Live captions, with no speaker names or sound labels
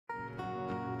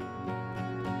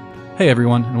Hey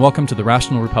everyone, and welcome to The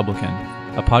Rational Republican,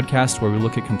 a podcast where we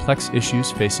look at complex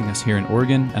issues facing us here in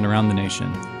Oregon and around the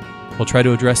nation. We'll try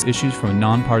to address issues from a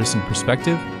nonpartisan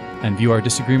perspective and view our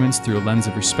disagreements through a lens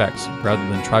of respect rather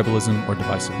than tribalism or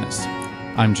divisiveness.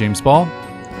 I'm James Ball.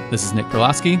 This is Nick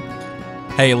Perlasky.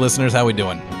 Hey listeners, how we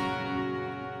doing?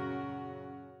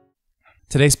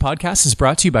 Today's podcast is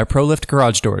brought to you by ProLift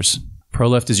Garage Doors.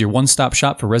 ProLift is your one-stop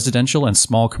shop for residential and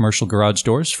small commercial garage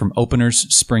doors, from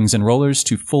openers, springs, and rollers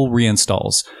to full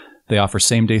reinstalls. They offer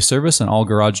same-day service on all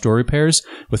garage door repairs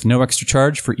with no extra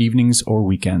charge for evenings or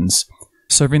weekends.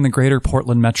 Serving the greater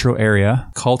Portland metro area,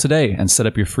 call today and set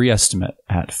up your free estimate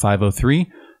at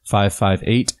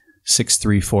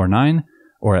 503-558-6349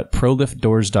 or at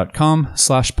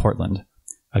proliftdoors.com/Portland.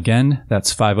 Again,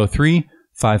 that's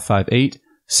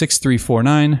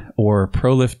 503-558-6349 or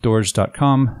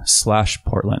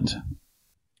proliftdoors.com/Portland.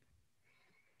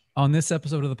 On this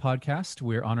episode of the podcast,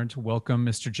 we're honored to welcome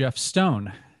Mr. Jeff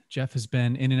Stone. Jeff has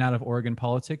been in and out of Oregon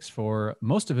politics for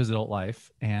most of his adult life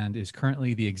and is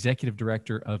currently the executive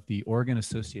director of the Oregon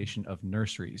Association of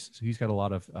Nurseries. So he's got a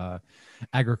lot of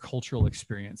agricultural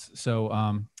experience.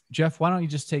 So Jeff, why don't you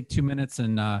just take 2 minutes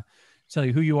and tell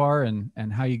you who you are and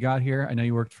how you got here? I know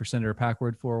you worked for Senator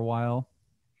Packwood for a while.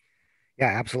 Yeah,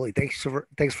 absolutely. Thanks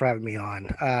for having me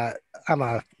on. I'm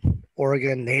a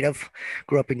Oregon native,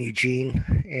 grew up in Eugene,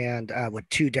 and with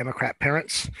two Democrat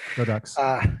parents. Go Ducks.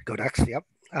 Go Ducks, yep.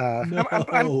 No.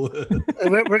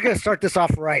 We're going to start this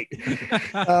off right.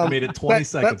 Made it 20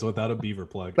 seconds without a beaver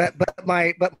plug. But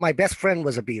my best friend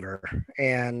was a beaver,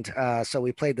 and so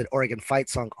we played the Oregon fight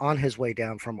song on his way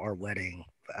down from our wedding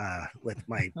with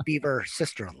my beaver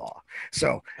sister-in-law.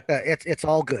 So it's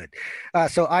all good.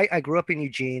 So I grew up in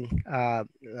Eugene,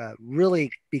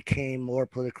 really became more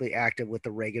politically active with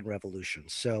the Reagan Revolution.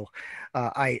 So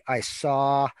I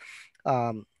saw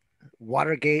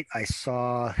Watergate. I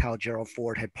saw how Gerald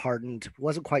Ford had pardoned,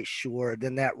 wasn't quite sure.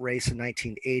 Then that race in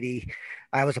 1980,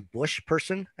 I was a Bush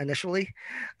person initially,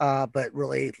 but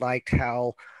really liked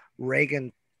how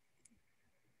Reagan,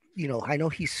 I know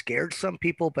he scared some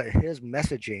people, but his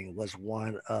messaging was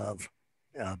one of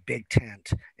big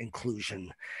tent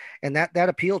inclusion. And that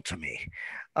appealed to me.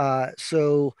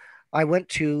 So I went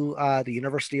to the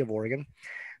University of Oregon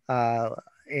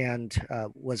and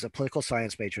was a political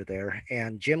science major there.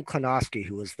 And Jim Klonowski,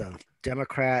 who was the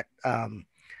Democrat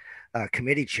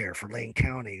committee chair for Lane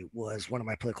County, was one of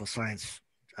my political science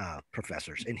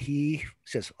professors. And he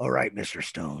says, "All right, Mr.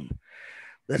 Stone,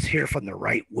 let's hear from the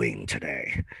right wing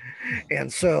today."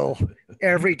 And so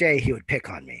every day he would pick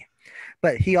on me.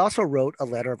 But he also wrote a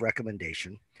letter of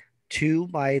recommendation to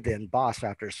my then boss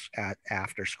after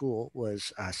school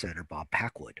was Senator Bob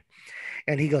Packwood.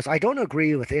 And he goes, "I don't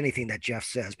agree with anything that Jeff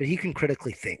says, but he can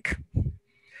critically think."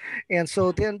 And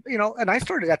so then, and I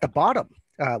started at the bottom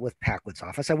with Packwood's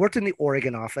office. I worked in the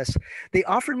Oregon office. They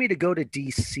offered me to go to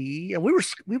DC, and we were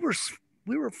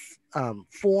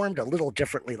formed a little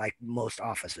differently, like most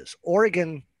offices.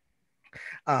 Oregon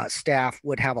staff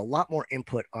would have a lot more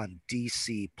input on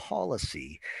DC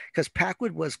policy because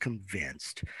Packwood was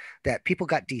convinced that people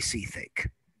got DC think,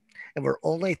 and we're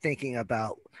only thinking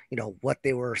about what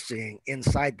they were seeing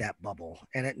inside that bubble,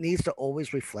 and it needs to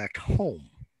always reflect home.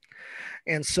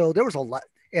 And so there was a lot.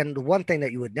 And the one thing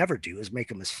that you would never do is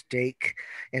make a mistake,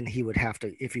 and he would have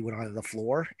to, if he went on the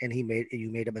floor and you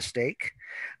made a mistake,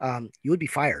 you would be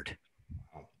fired.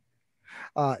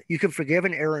 You can forgive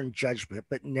an error in judgment,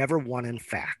 but never one in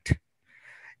fact.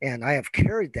 And I have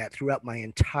carried that throughout my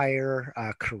entire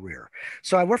career.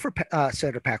 So I worked for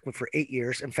Senator Packwood for 8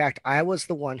 years. In fact, I was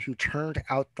the one who turned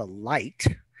out the light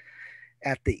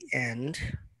at the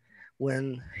end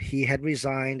when he had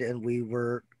resigned and we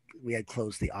had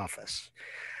closed the office.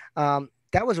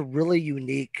 That was a really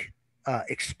unique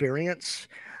experience.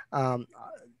 The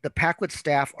Packwood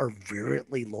staff are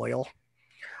very loyal.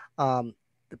 The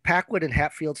Packwood and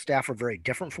Hatfield staff are very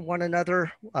different from one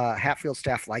another. Hatfield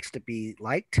staff likes to be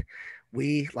liked.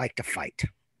 We like to fight.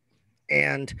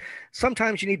 And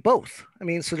sometimes you need both. I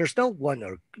mean, so there's no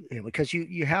one, because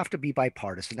you have to be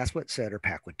bipartisan. That's what Senator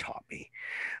Packwood taught me.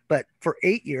 But for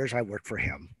 8 years, I worked for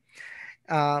him.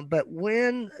 But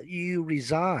when you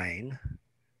resign,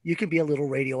 you can be a little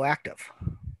radioactive.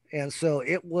 And so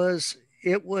it was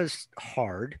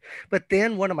hard. But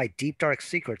then one of my deep, dark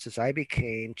secrets is I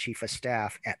became chief of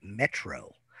staff at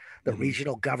Metro, the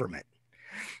regional government.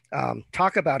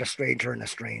 Talk about a stranger in a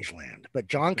strange land. But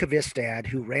John Kvistad,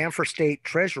 who ran for state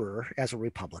treasurer as a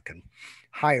Republican,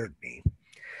 hired me.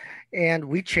 And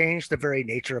we changed the very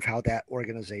nature of how that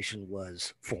organization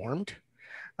was formed.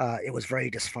 It was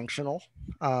very dysfunctional,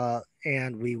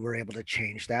 and we were able to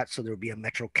change that. So there would be a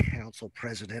Metro Council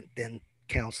president, then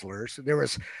counselors. There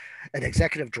was an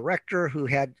executive director who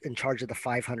had in charge of the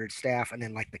 500 staff, and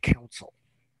then like the council.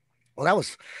 Well, that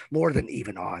was more than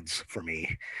even odds for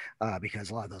me, because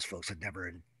a lot of those folks had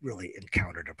never really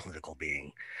encountered a political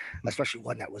being, especially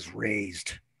one that was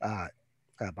raised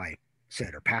by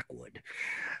Senator Packwood.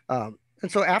 And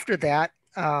so after that,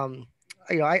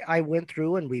 I went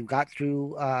through and we got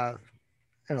through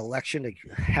an election to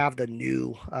have the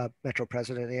new Metro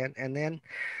president in. And then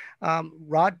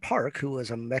Rod Park, who was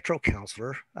a Metro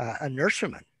counselor, a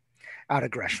nurseryman out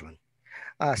of Gresham,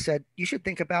 said, you should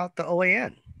think about the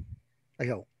OAN. I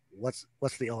go, what's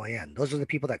the OAN? Those are the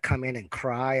people that come in and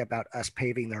cry about us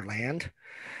paving their land.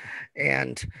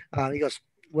 And he goes,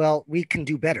 well, we can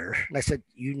do better. And I said,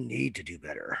 you need to do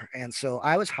better. And so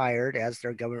I was hired as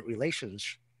their government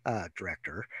relations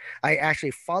director. I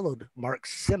actually followed Mark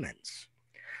Simmons,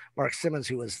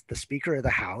 who was the Speaker of the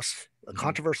House, a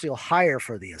controversial hire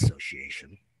for the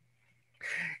association.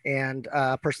 And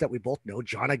a person that we both know,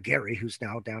 John Aguirre, who's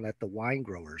now down at the Wine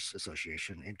Growers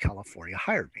Association in California,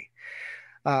 hired me.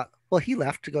 Well, he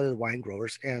left to go to the Wine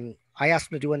Growers, and I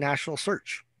asked him to do a national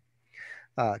search.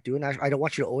 I don't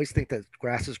want you to always think that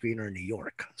grass is greener in New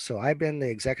York. So I've been the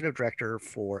executive director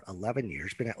for 11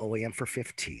 years, been at OAM for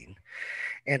 15,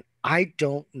 and I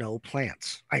don't know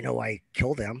plants. I know I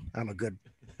kill them. I'm a good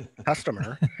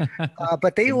customer,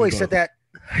 but they always said that.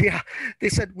 Yeah, they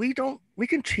said we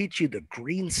can teach you the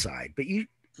green side, but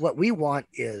what we want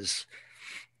is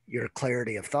your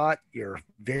clarity of thought, your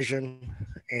vision,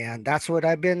 and that's what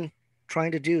I've been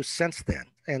trying to do since then.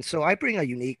 And so I bring a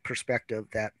unique perspective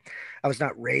that I was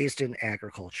not raised in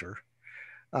agriculture,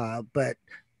 but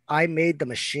I made the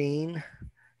machine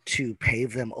to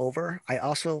pave them over. I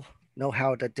also know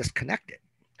how to disconnect it.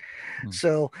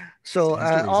 So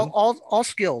all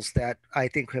skills that I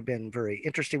think have been very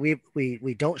interesting.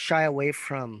 We don't shy away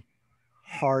from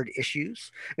hard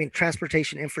issues. I mean,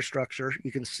 transportation infrastructure,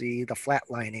 you can see the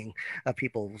flatlining of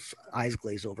people's eyes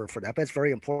glaze over for that, but it's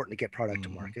very important to get product to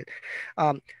market.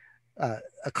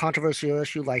 A controversial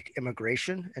issue like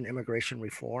immigration and immigration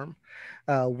reform.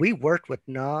 We worked with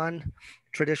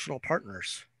non-traditional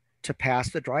partners to pass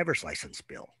the driver's license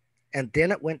bill. And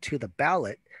then it went to the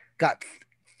ballot, got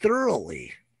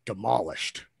thoroughly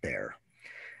demolished there.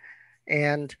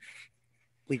 And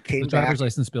we came back. The driver's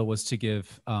license bill was to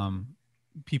give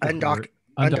people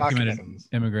undocumented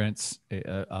immigrants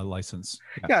a license.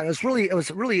 Yeah, it was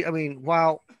really, I mean,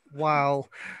 while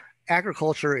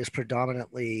agriculture is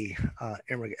predominantly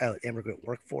immigrant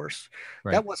workforce,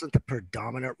 right, that wasn't the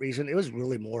predominant reason. It was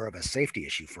really more of a safety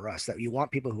issue for us, that you want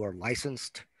people who are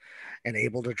licensed and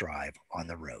able to drive on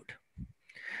the road.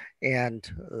 And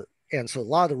so a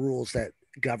lot of the rules that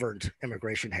governed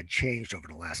immigration had changed over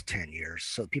the last 10 years.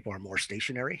 So people are more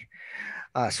stationary.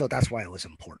 So that's why it was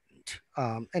important.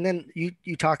 And then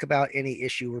you talk about any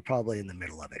issue, we're probably in the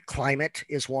middle of it. Climate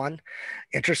is one.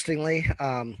 Interestingly,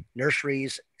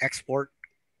 nurseries export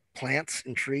plants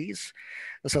and trees.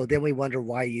 And so then we wonder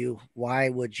why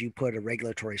would you put a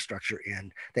regulatory structure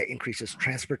in that increases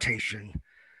transportation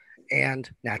and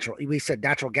we said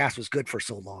natural gas was good for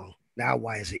so long. Now,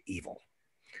 why is it evil?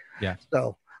 Yeah.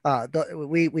 So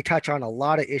we touch on a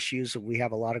lot of issues. We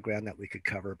have a lot of ground that we could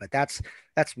cover, but that's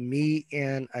me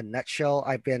in a nutshell.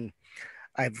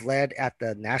 I've led at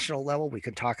the national level. We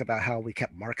can talk about how we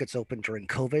kept markets open during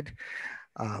COVID.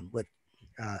 I've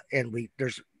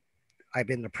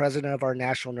been the president of our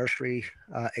national nursery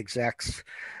execs,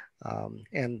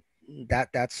 and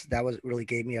that really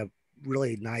gave me a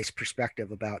really nice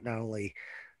perspective about not only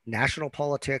national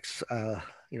politics,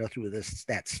 through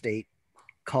that state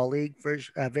colleague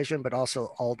vision, but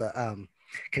also all the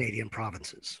Canadian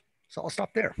provinces. So I'll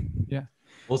stop there. Yeah.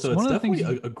 Well, so it's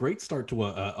definitely a great start to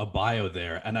a bio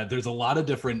there. And there's a lot of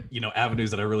different,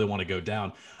 avenues that I really want to go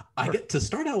down. I get to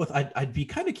start out with, I'd be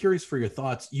kind of curious for your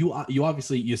thoughts. You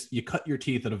obviously, you cut your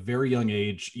teeth at a very young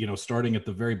age, starting at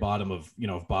the very bottom of,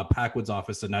 Bob Packwood's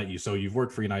office. And now you've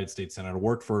worked for United States Senate,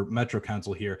 worked for Metro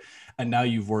Council here. And now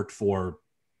you've worked for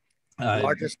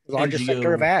largest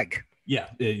sector of ag. Yeah,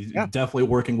 definitely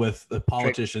working with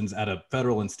politicians at a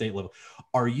federal and state level.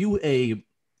 Are you a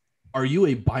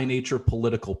by nature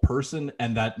political person,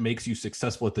 and that makes you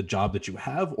successful at the job that you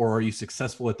have, or are you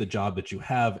successful at the job that you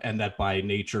have, and that by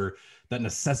nature that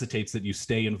necessitates that you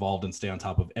stay involved and stay on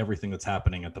top of everything that's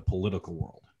happening at the political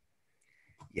world?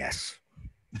 Yes.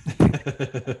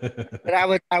 But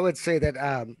I would say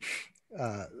that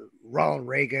Ronald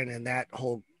Reagan and that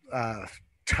whole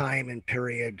time and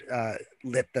period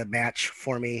lit the match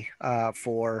for me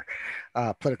for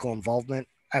political involvement.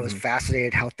 I was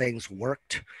fascinated how things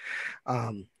worked.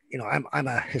 I'm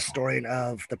a historian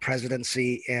of the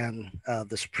presidency and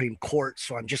the Supreme Court,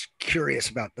 so I'm just curious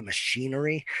about the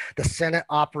machinery. The Senate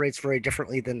operates very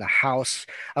differently than the House.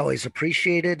 I always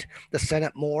appreciated the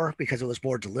Senate more because it was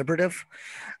more deliberative,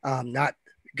 not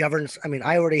governs. I mean,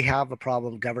 I already have a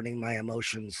problem governing my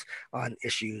emotions on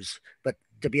issues, but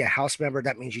to be a House member,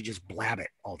 that means you just blab it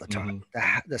all the time.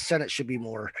 The Senate should be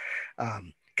more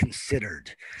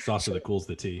considered. Saucer that cools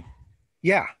the tea.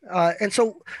 Yeah, and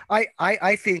so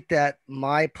I think that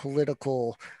my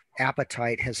political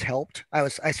appetite has helped. I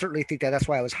certainly think that's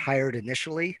why I was hired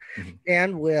initially,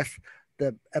 and with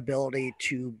the ability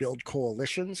to build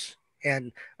coalitions.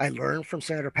 And I learned from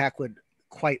Senator Packwood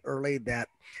quite early that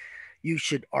you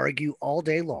should argue all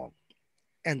day long,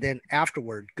 and then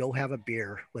afterward go have a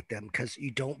beer with them, because you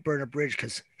don't burn a bridge,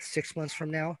 because 6 months from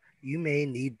now you may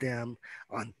need them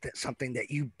on something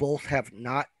that you both have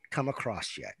not come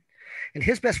across yet. And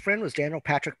his best friend was Daniel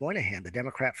Patrick Moynihan, the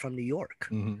Democrat from New York.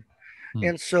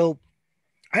 And so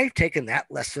I've taken that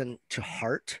lesson to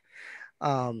heart.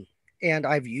 And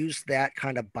I've used that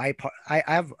kind of I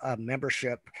have a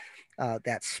membership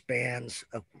that spans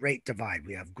a great divide.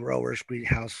 We have growers,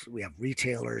 greenhouse, we have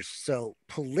retailers. So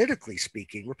politically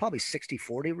speaking, we're probably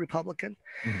 60-40 Republican.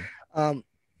 But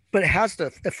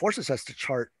it forces us to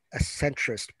chart a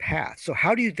centrist path. So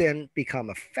how do you then become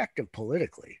effective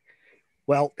politically?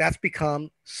 Well, that's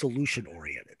become solution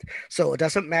oriented. So it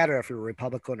doesn't matter if you're a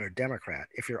Republican or a Democrat.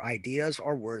 If your ideas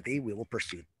are worthy, we will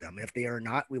pursue them. If they are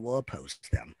not, we will oppose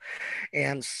them.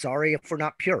 And sorry if we're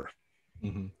not pure.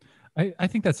 I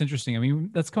think that's interesting. I mean,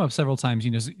 that's come up several times.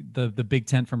 You know, the big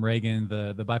tent from Reagan,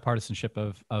 the bipartisanship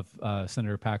of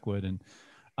Senator Packwood, and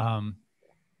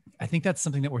I think that's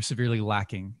something that we're severely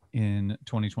lacking in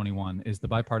 2021 is the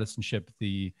bipartisanship,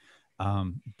 the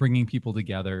bringing people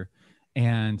together,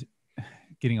 and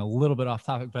getting a little bit off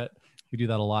topic, but we do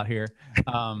that a lot here.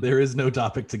 There is no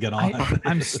topic to get on.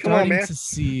 I'm starting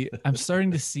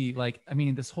to see, like, I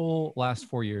mean, this whole last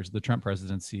 4 years, the Trump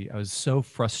presidency, I was so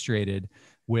frustrated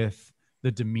with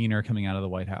the demeanor coming out of the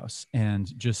White House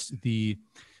and just the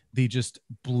just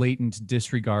blatant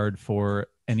disregard for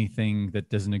anything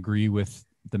that doesn't agree with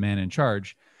the man in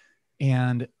charge.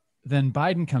 And then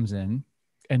Biden comes in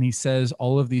and he says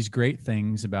all of these great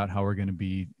things about how we're going to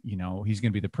be, you know, he's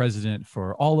going to be the president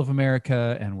for all of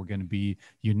America and we're going to be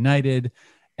united.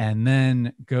 And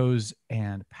then goes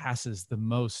and passes the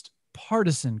most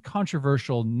partisan,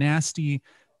 controversial, nasty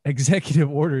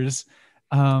executive orders.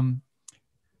 I'm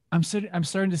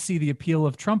starting to see the appeal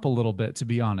of Trump a little bit, to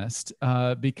be honest,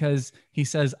 because he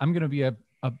says, I'm going to be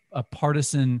a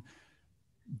partisan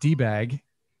D-bag.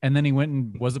 And then he went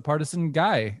and was a partisan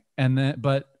guy. And then,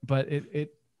 but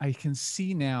I can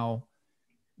see now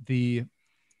the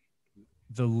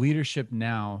leadership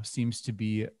now seems to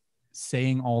be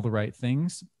saying all the right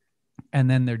things. And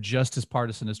then they're just as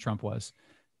partisan as Trump was.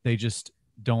 They're just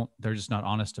not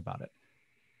honest about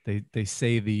it. They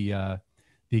say the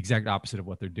exact opposite of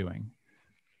what they're doing.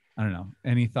 I don't know.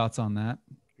 Any thoughts on that?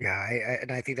 Yeah,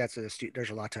 and I think that's there's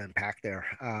a lot to unpack there.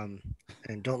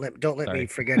 And don't let me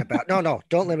forget about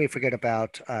don't let me forget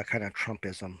about kind of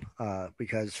Trumpism,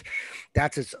 because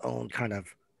that's its own kind of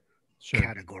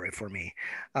category for me.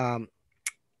 Barack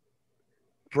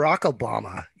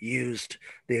Obama used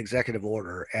the executive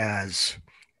order as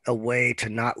a way to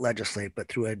not legislate, but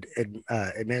through an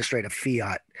administrative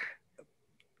fiat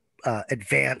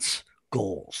advance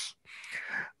goals.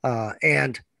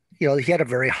 And you know, he had a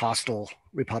very hostile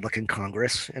Republican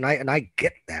Congress, and I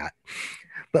get that.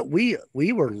 But we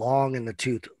were long in the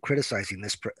tooth criticizing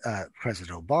this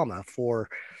President Obama for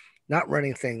not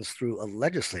running things through a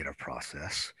legislative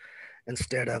process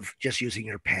instead of just using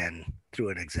your pen through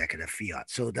an executive fiat.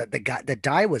 So that the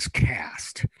die was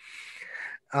cast,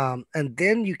 and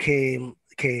then you came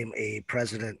a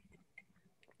president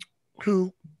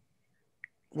who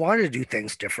wanted to do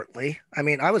things differently. I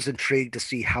mean, I was intrigued to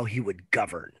see how he would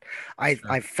govern. I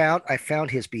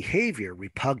found his behavior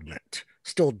repugnant.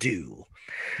 Still do.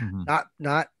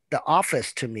 Not the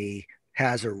office to me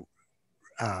has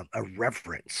a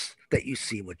reverence that you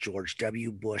see with George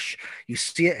W. Bush. You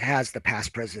see it has the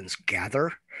past presidents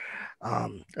gather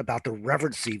about the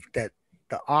reverency that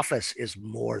the office is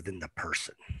more than the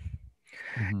person.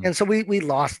 And so we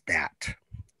lost that.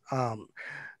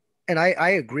 And I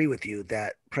agree with you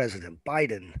that President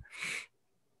Biden,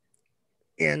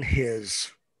 in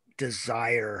his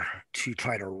desire to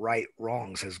try to right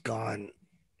wrongs, has gone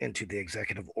into the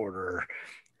executive order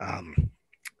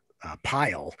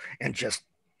pile and just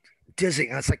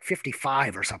dizzying. It's like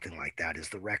 55 or something like that is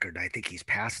the record. I think he's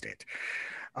passed it.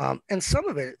 And some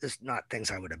of it is not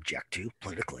things I would object to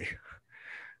politically.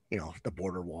 the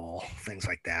border wall, things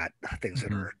like that, things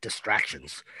that Mhm. are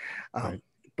distractions. Right.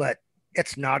 But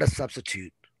it's not a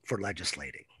substitute for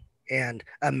legislating. And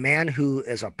a man who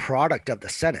is a product of the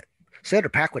Senate, Senator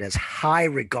Packwood, has high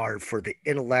regard for the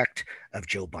intellect of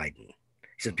Joe Biden.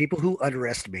 He says people who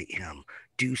underestimate him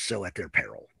do so at their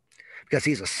peril because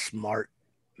he's a smart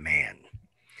man.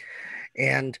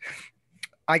 And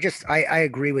I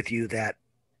agree with you that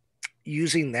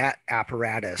using that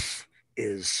apparatus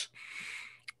is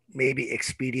maybe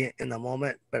expedient in the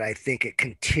moment, but I think it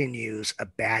continues a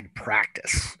bad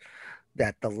practice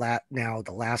that the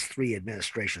last three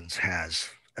administrations has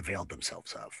availed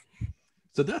themselves of.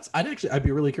 So I'd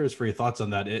be really curious for your thoughts on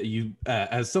that. You,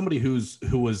 as somebody who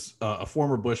was a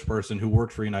former Bush person who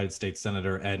worked for a United States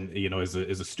senator and is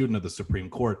a student of the Supreme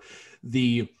Court,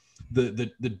 the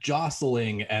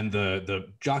jostling and the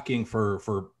jockeying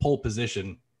for pole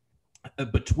position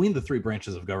between the three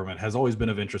branches of government has always been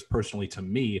of interest personally to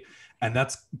me, and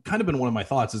that's kind of been one of my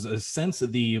thoughts. Is a sense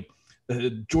of the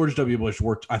George W. Bush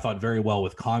worked, I thought, very well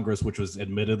with Congress, which was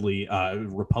admittedly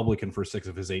Republican for 6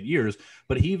 of his 8 years.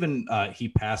 But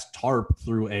he passed TARP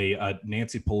through a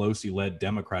Nancy Pelosi-led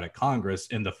Democratic Congress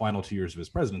in the final 2 years of his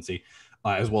presidency,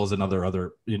 as well as a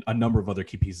number of other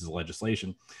key pieces of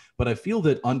legislation. But I feel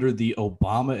that under the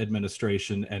Obama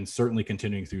administration, and certainly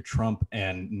continuing through Trump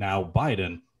and now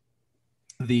Biden,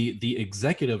 the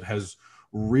executive has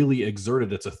really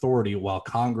exerted its authority while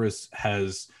Congress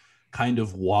has kind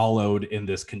of wallowed in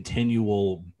this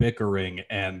continual bickering,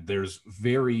 and there's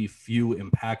very few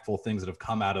impactful things that have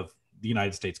come out of the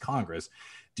United States Congress.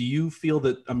 Do you feel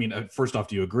that, first off,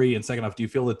 do you agree? And second off, do you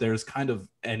feel that there's kind of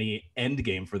any end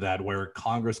game for that where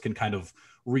Congress can kind of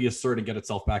reassert and get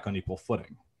itself back on equal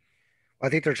footing? I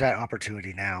think there's that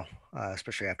opportunity now,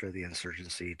 especially after the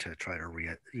insurgency, to try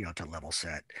to to level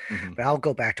set. Mm-hmm. But I'll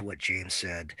go back to what James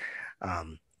said.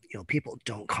 People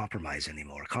don't compromise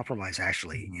anymore. Compromise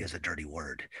actually is a dirty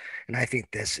word, and I think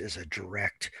this is a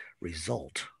direct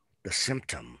result, the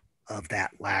symptom of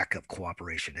that lack of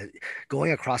cooperation.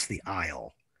 Going across the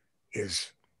aisle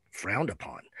is frowned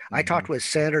upon. Mm-hmm. I talked with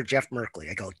Senator Jeff Merkley.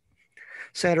 I go,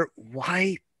 Senator,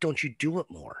 why don't you do it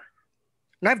more?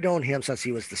 And I've known him since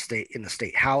he was in the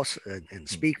state house and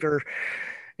speaker. And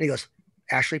he goes,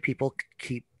 actually, people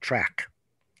keep track.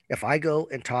 If I go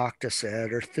and talk to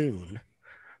Senator Thune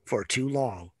for too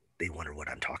long, they wonder what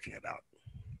I'm talking about.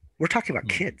 We're talking about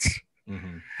kids,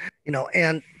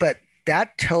 but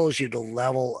that tells you the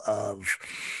level of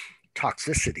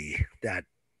toxicity that,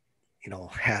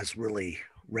 has really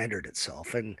rendered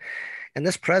itself. And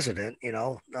this president,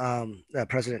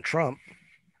 President Trump,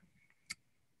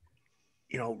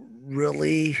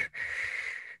 really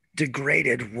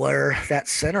degraded where that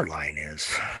center line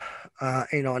is.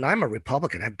 And I'm a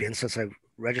Republican. I've been since I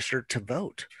registered to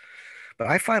vote. But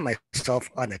I find myself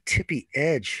on the tippy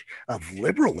edge of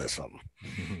liberalism,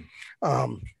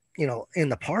 in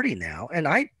the party now. And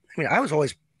I was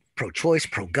always pro-choice,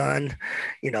 pro-gun,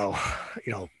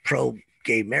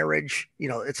 pro-gay marriage.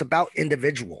 It's about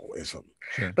individualism.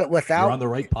 Sure. But without, you're on the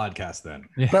right podcast then.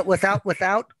 Yeah. But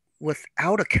without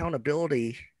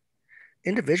accountability,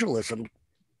 individualism,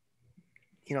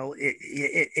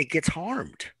 it gets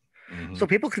harmed. Mm-hmm. So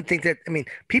people can think that,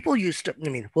 people used to,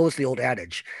 what was the old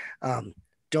adage?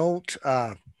 Don't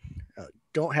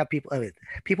have people,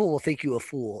 people will think you a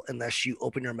fool unless you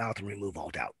open your mouth and remove all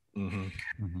doubt. Mm-hmm.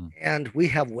 Mm-hmm. And we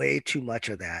have way too much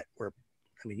of that where,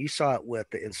 you saw it with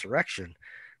the insurrection.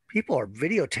 People are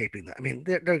videotaping that.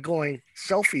 They're going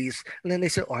selfies and then they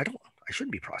say, I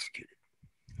shouldn't be prosecuted.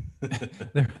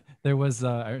 there was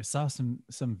I saw some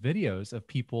videos of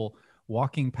people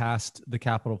walking past the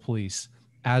Capitol Police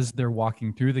as they're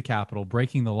walking through the Capitol,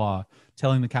 breaking the law,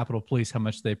 telling the Capitol Police how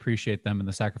much they appreciate them and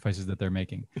the sacrifices that they're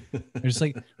making. They're just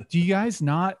like, do you guys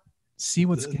not see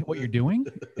what you're doing?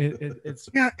 It's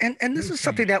and this is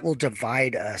something that will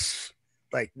divide us.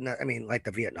 Like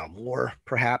the Vietnam War,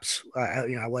 perhaps.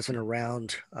 I wasn't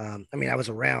around. I was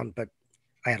around, but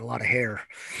I had a lot of hair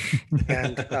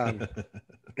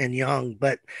and young.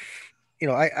 But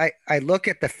I look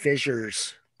at the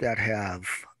fissures that have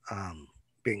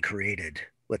been created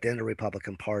within the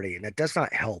Republican Party, and it does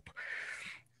not help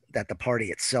that the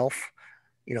party itself,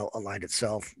 aligned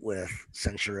itself with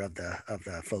censure of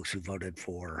the folks who voted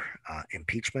for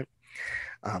impeachment.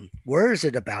 Where is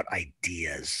it about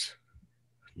ideas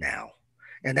now?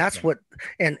 And that's what,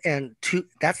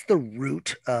 that's the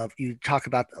root of, you talk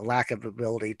about the lack of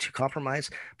ability to compromise,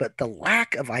 but the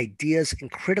lack of ideas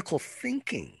and critical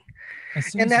thinking.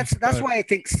 And that's why I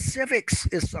think civics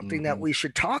is something that we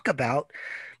should talk about,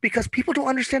 because people don't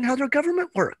understand how their government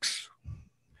works.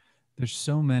 There's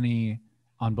so many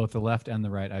on both the left and the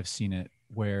right. I've seen it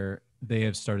where they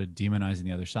have started demonizing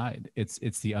the other side. It's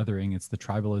the othering, it's the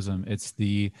tribalism, it's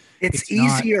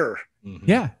easier.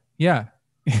 Yeah.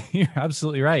 You're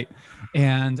absolutely right.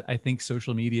 And I think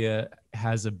social media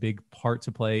has a big part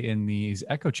to play in these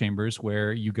echo chambers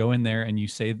where you go in there and you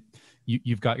say,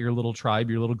 you've got your little tribe,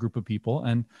 your little group of people.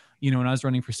 And, when I was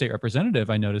running for state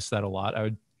representative, I noticed that a lot. I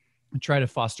would try to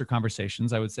foster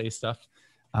conversations. I would say stuff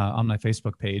on my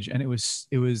Facebook page, and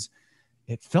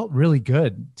it felt really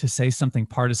good to say something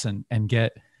partisan and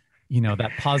get,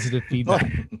 that positive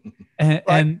feedback.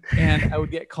 And I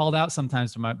would get called out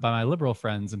sometimes by my liberal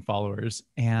friends and followers,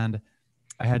 and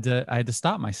I had to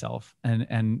stop myself.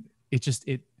 And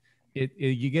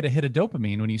you get a hit of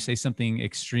dopamine when you say something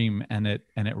extreme and it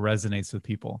resonates with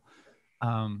people.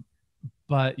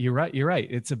 But you're right.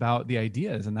 It's about the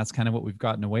ideas, and that's kind of what we've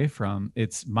gotten away from.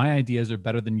 It's my ideas are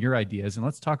better than your ideas, and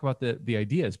let's talk about the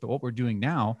ideas. But what we're doing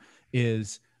now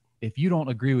is, if you don't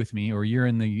agree with me or you're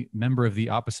in the member of the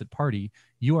opposite party,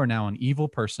 you are now an evil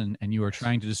person and you are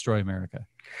trying to destroy America.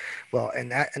 Well,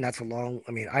 and that's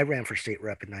I ran for state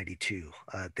rep in 92,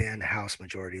 then House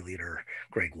Majority Leader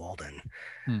Greg Walden,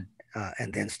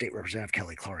 and then State Representative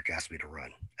Kelly Clark asked me to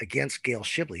run against Gail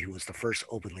Shibley, who was the first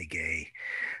openly gay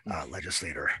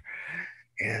legislator.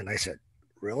 And I said,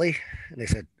 really? And they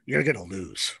said, you're going to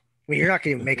lose. I mean, you're not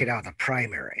going to make it out of the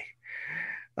primary,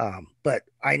 but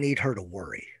I need her to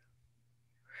worry.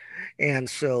 And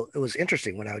so it was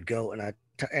interesting when I would go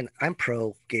and I'm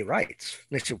pro gay rights.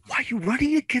 And they said, why are you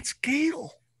running against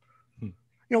Gail?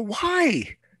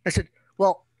 Why? I said,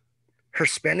 well, her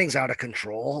spending's out of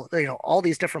control. All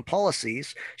these different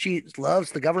policies. She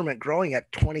loves the government growing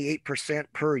at 28%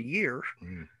 per year.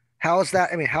 How is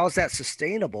that? How is that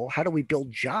sustainable? How do we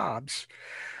build jobs?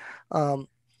 And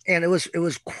it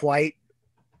was quite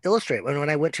illustrated. When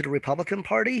I went to the Republican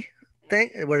Party thing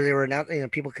where they were announcing,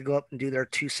 people could go up and do their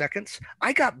 2 seconds,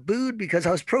 I got booed because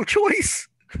I was pro-choice.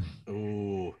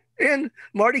 Ooh. And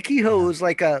Marty Kehoe was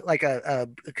like a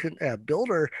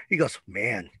builder. He goes,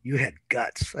 man, you had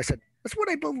guts. I said, that's what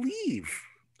I believe,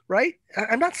 right?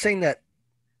 I'm not saying that,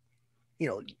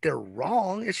 they're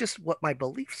wrong. It's just what my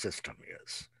belief system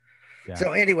is. Yeah.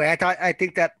 So anyway, I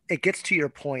think that it gets to your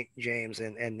point, James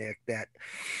and Nick, that,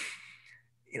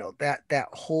 that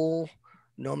whole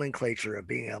nomenclature of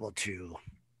being able to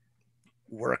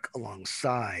work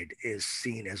alongside is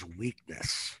seen as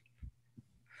weakness.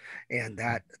 And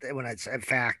that in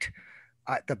fact,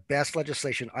 the best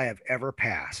legislation I have ever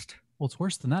passed. Well, it's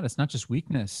worse than that. It's not just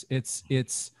weakness.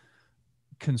 It's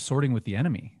consorting with the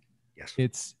enemy. Yes.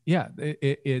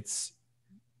 It's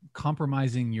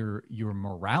compromising your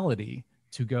morality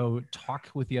to go talk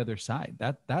with the other side.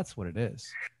 That's what it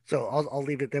is. So I'll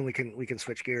leave it. Then we can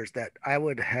switch gears. That I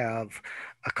would have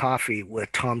a coffee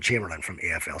with Tom Chamberlain from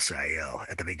AFL-CIO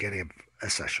at the beginning of a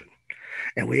session,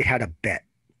 and we had a bet.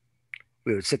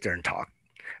 We would sit there and talk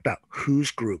about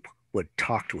whose group would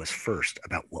talk to us first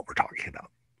about what we're talking about.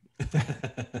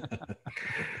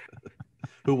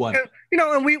 Who won?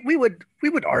 And we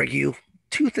would argue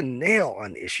tooth and nail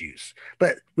on issues,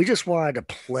 but we just wanted to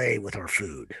play with our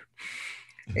food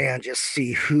and just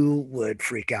see who would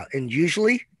freak out. And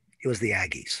usually it was the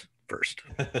Aggies first,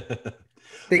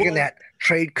 thinking that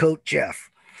trade coat Jeff.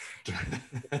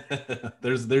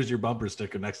 There's your bumper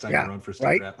sticker next time you run for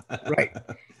state rep. Right.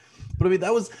 But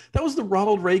that was the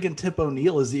Ronald Reagan Tip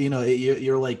O'Neill, is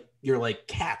you're like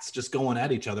cats just going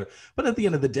at each other. But at the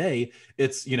end of the day,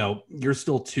 it's you're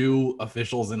still two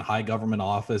officials in high government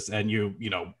office, and you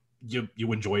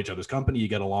enjoy each other's company, you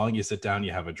get along, you sit down,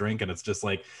 you have a drink, and it's just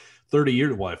like 40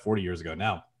 years ago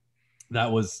now.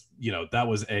 That was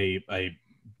a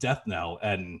death knell,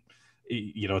 and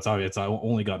it's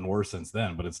only gotten worse since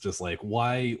then. But it's just like,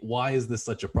 why is this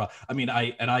such a problem?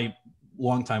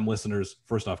 Longtime listeners,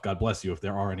 first off, God bless you if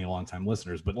there are any longtime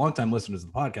listeners, but longtime listeners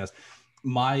of the podcast,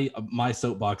 my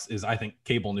soapbox is, I think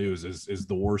cable news is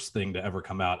the worst thing to ever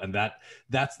come out. And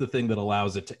that's the thing that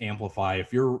allows it to amplify.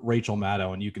 If you're Rachel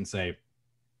Maddow and you can say,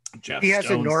 Jeff she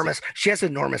has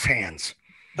enormous hands.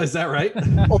 Is that right?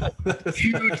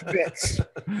 Huge bits.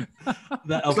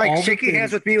 It's like shaking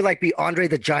hands with me would be Andre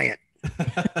the Giant.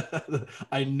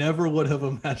 I never would have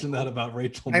imagined that about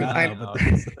Rachel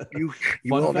Maddow. You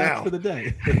fun will fact now. For the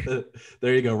day.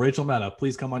 There you go, Rachel Maddow.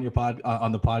 Please come on your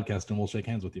on the podcast, and we'll shake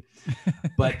hands with you.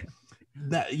 But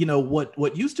that,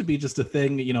 what used to be just a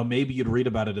thing, maybe you'd read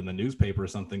about it in the newspaper or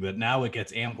something, that now it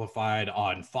gets amplified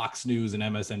on Fox News and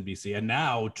MSNBC, and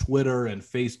now Twitter and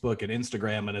Facebook and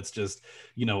Instagram. And it's just,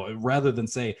 rather than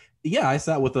say, yeah, I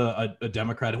sat with a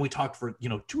Democrat and we talked for,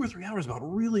 2 or 3 hours about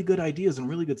really good ideas and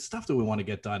really good stuff that we want to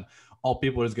get done. All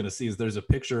people are going to see is there's a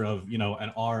picture of,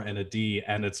 an R and a D,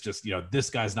 and it's just, this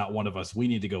guy's not one of us. We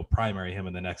need to go primary him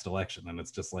in the next election. And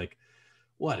it's just like,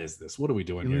 what is this? What are we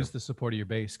doing you here? lose the support of your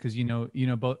base because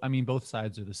both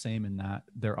sides are the same in that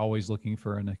they're always looking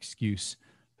for an excuse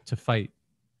to fight,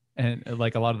 and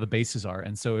like a lot of the bases are.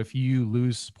 And so if you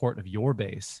lose support of your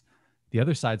base, the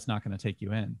other side's not going to take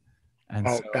you in. And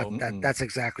that's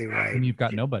exactly right. And you've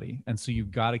got nobody, and so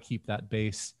you've got to keep that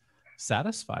base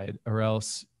satisfied, or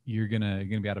else you're gonna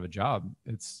be out of a job.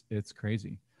 It's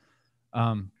crazy.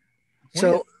 One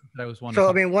thing,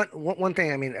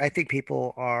 I mean, I think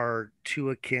people are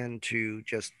too akin to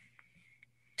just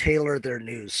tailor their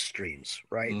news streams,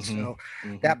 right? So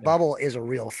that bubble is a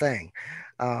real thing.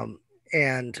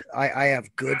 And I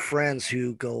have good friends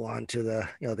who go on to the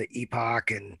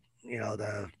Epoch and,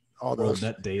 all those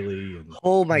Net Daily. And,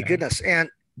 oh my goodness. And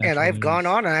I've News. gone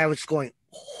on and I was going,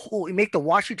 oh, you make the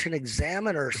Washington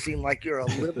Examiner seem like you're a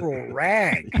liberal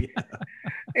rag.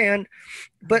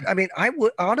 But I mean, I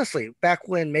would honestly, back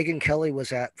when Megyn Kelly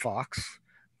was at Fox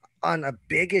on a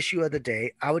big issue of the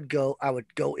day, I would go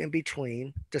in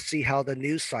between to see how the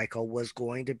news cycle was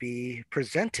going to be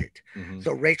presented.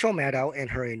 So Rachel Maddow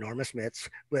and her enormous mitts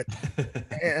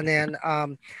and then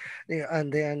on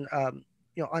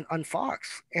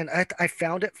Fox, and I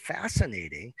found it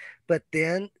fascinating, but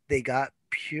then they got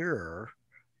pure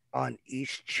on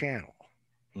each channel.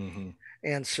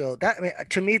 And so that, I mean,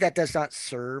 to me, that does not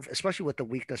serve, especially with the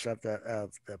weakness of the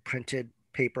printed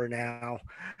paper now,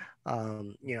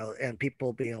 and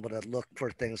people being able to look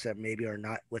for things that maybe are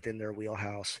not within their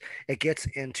wheelhouse. It gets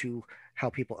into how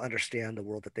people understand the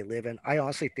world that they live in. I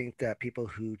honestly think that people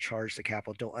who charge the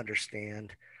capital don't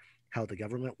understand how the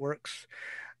government works.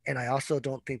 And I also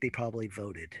don't think they probably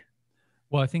voted.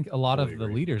 Well, I think a lot of the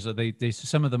leaders, they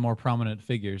some of the more prominent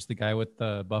figures, the guy with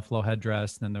the buffalo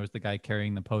headdress, and then there was the guy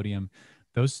carrying the podium,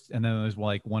 and then there was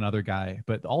like one other guy,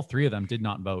 but all three of them did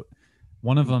not vote.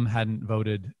 One of them hadn't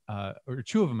voted, or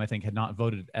two of them, I think, had not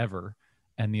voted ever.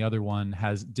 And the other one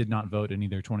did not vote in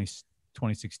either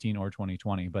 2016 or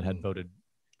 2020, but had voted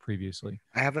previously.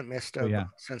 I haven't missed a vote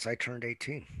since I turned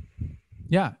 18.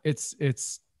 Yeah,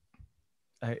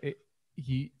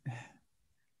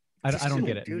 I don't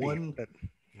get it.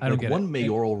 I don't get one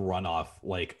mayoral runoff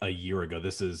like a year ago.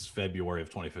 This is February of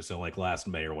 2015, so like last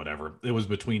May or whatever. It was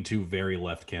between two very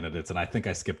left candidates, and I think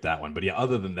I skipped that one. But yeah,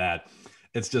 other than that,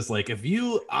 it's just like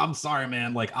I'm sorry,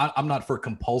 man. Like I'm not for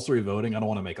compulsory voting. I don't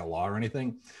want to make a law or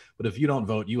anything. But if you don't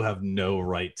vote, you have no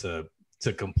right to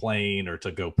complain or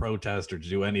to go protest or to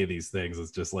do any of these things.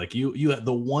 It's just like you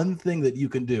the one thing that you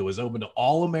can do is open to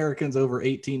all Americans over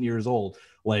 18 years old.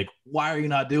 Like, why are you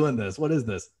not doing this? What is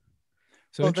this?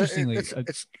 So interestingly,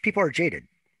 it's people are jaded,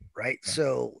 right? Yeah.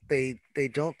 So they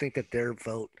don't think that their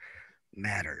vote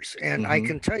matters. And I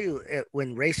can tell you,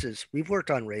 when we've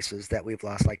worked on races that we've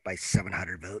lost like by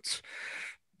 700 votes.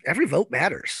 Every vote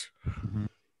matters.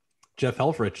 Jeff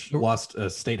Helfrich lost a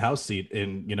state house seat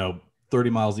in 30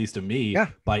 miles east of me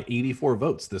by 84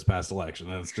 votes this past election.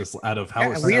 And it's just out of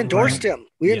how we endorsed him.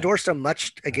 We endorsed him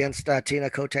much against Tina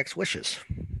Kotek's wishes.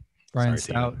 Brian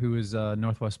Stout, who is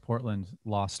Northwest Portland,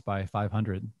 lost by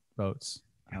 500 votes.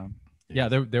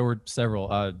 There were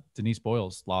several. Denise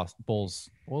Boyles lost. Bowles.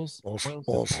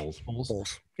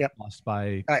 Yep. Lost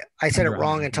by. I said it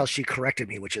wrong until she corrected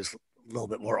me, which is a little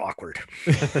bit more awkward.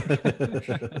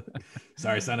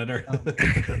 Sorry, Senator.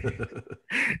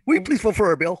 Will you please vote for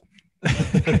our bill?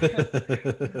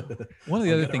 One of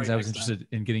the other things I was interested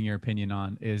in getting your opinion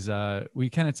on is we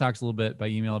kind of talked a little bit by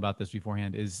email about this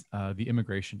beforehand, is the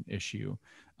immigration issue.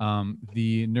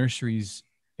 The nurseries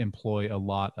employ a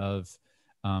lot of,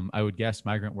 I would guess,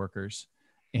 migrant workers.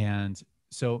 And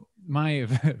so my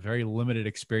very limited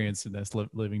experience in this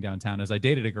living downtown is I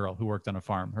dated a girl who worked on a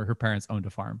farm. Her parents owned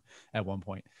a farm at one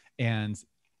point. And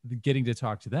getting to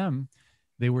talk to them,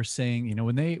 they were saying,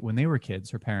 when they were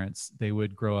kids, her parents, they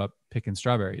would grow up picking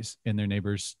strawberries in their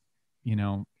neighbors'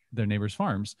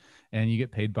 farms, and you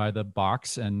get paid by the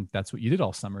box, and that's what you did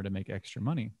all summer to make extra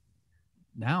money.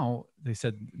 Now they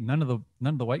said none of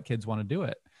the white kids want to do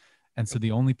it, and so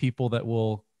the only people that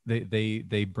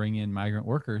they bring in migrant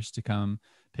workers to come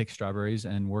pick strawberries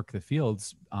and work the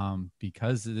fields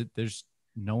because there's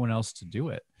no one else to do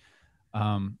it.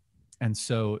 And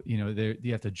so,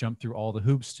 you have to jump through all the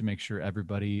hoops to make sure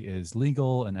everybody is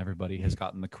legal and everybody has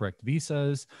gotten the correct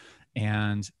visas.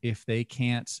 And if they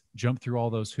can't jump through all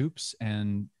those hoops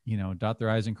and, dot their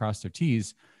I's and cross their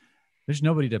T's, there's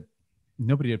nobody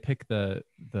to pick the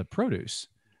produce.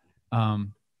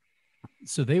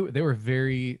 So they were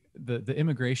the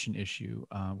immigration issue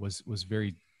was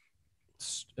very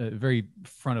very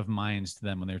front of mind to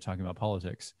them when they were talking about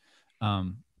politics.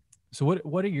 So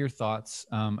what are your thoughts?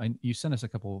 You sent us a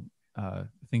couple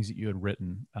things that you had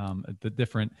written, the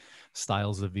different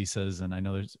styles of visas, and I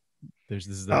know there's this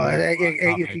is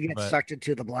you can get sucked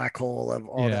into the black hole of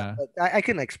all that. But I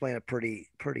can explain it pretty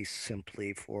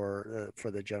simply for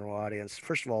the general audience.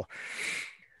 First of all,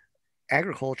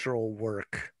 agricultural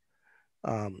work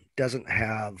doesn't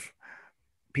have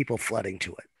people flooding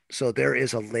to it. So there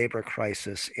is a labor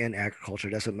crisis in agriculture.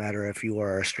 It doesn't matter if you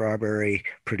are a strawberry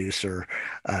producer,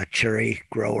 a cherry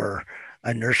grower,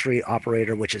 a nursery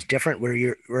operator, which is different where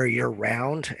you're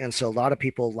round. And so a lot of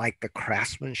people like the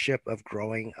craftsmanship of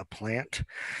growing a plant.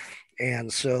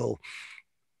 And so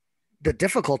the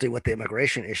difficulty with the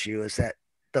immigration issue is that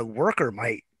the worker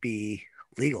might be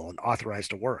legal and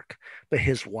authorized to work, but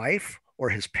his wife or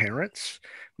his parents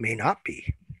may not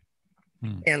be.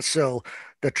 And so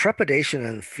the trepidation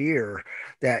and fear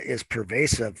that is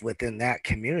pervasive within that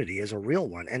community is a real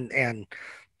one. And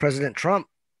President Trump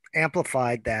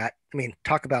amplified that. I mean,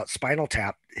 talk about Spinal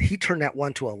Tap. He turned that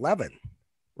 1 to 11,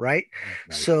 right?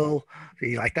 So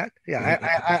you like that? Yeah,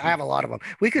 I have a lot of them.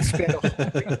 We could spend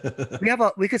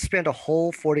we could spend a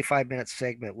whole 45-minute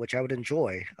segment, which I would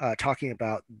enjoy, talking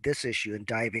about this issue and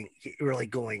diving, really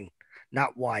going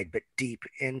not wide but deep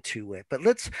into it. But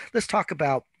let's talk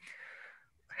about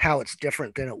how it's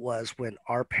different than it was when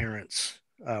our parents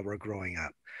were growing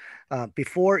up.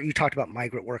 Before, you talked about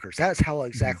migrant workers. That's how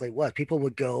exactly it was. People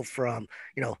would go from,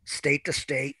 state to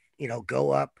state,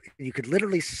 go up. You could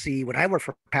literally see, when I worked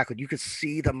for Packwood, you could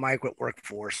see the migrant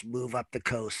workforce move up the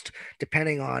coast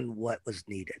depending on what was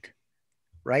needed,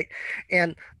 right?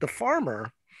 And the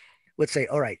farmer would say,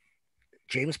 all right,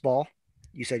 James Ball,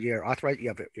 you said you're authorized, you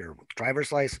have your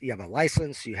driver's license, you have a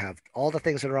license, you have all the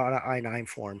things that are on an I-9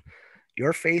 form.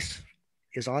 Your face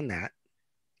is on that.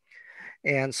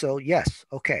 And so, yes,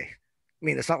 okay. I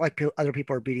mean, it's not like other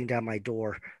people are beating down my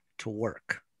door to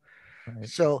work. Right.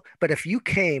 So, but if you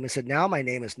came and said, now my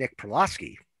name is Nick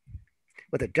Perlosky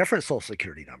with a different social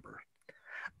security number,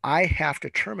 I have to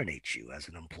terminate you as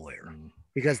an employer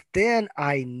because then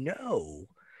I know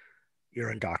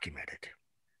you're undocumented.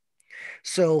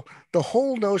 So the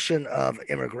whole notion of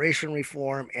immigration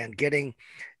reform and getting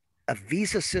a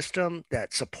visa system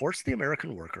that supports the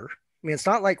American worker. I mean, it's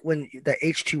not like when the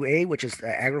H-2A, which is the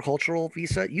agricultural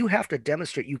visa, you have to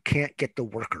demonstrate you can't get the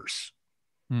workers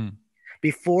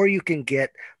before you can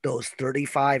get those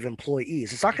 35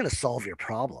 employees. It's not going to solve your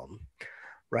problem,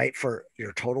 right, for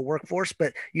your total workforce,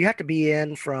 but you have to be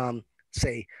in from,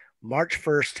 say, March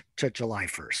 1st to July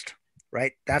 1st,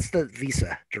 right? That's the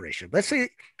visa duration. Let's say,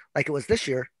 like it was this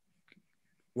year,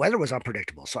 weather was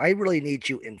unpredictable. So I really need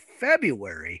you in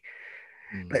February,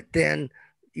 but then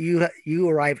you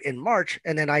arrive in March,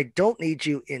 and then I don't need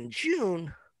you in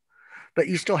June, but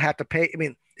you still have to pay. I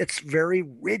mean, it's very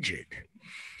rigid.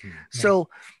 So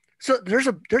there's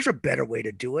a better way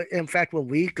to do it. In fact, when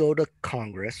we go to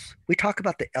Congress, we talk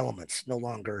about the elements, no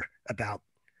longer about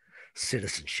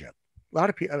citizenship. A lot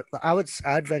of people,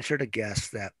 I'd venture to guess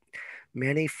that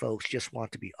many folks just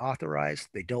want to be authorized.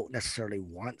 They don't necessarily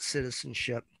want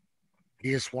citizenship. They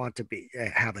just want to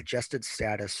have adjusted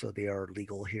status so they are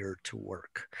legal here to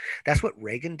work. That's what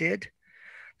Reagan did.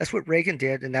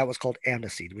 And that was called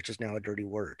amnesty, which is now a dirty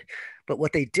word. But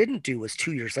what they didn't do was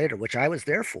 2 years later, which I was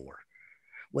there for,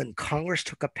 when Congress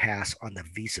took a pass on the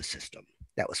visa system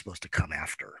that was supposed to come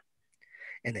after,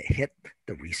 and it hit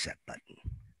the reset button.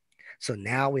 So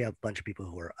now we have a bunch of people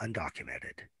who are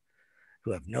undocumented,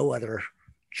 who have no other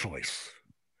choice.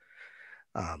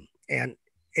 And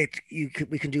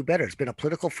we can do better. It's been a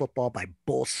political football by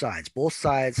both sides. Both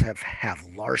sides have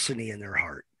larceny in their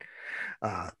heart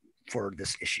for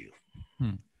this issue.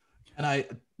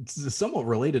 And somewhat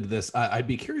related to this, I'd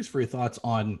be curious for your thoughts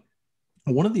on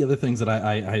one of the other things that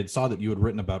I had saw that you had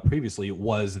written about previously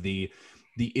was the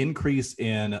increase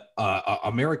in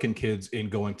American kids in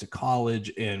going to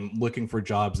college and looking for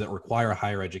jobs that require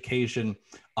higher education,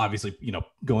 obviously,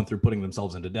 going through putting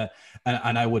themselves into debt.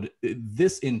 And I would,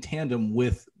 this in tandem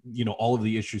with, all of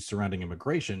the issues surrounding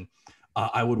immigration,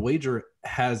 I would wager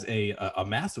has a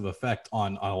massive effect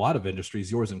on a lot of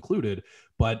industries, yours included,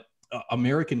 but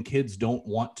American kids don't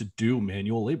want to do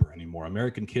manual labor anymore.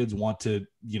 American kids want to,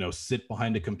 sit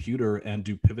behind a computer and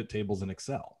do pivot tables in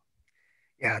Excel.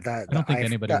 Yeah, I don't think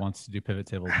anybody wants to do pivot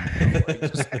tables.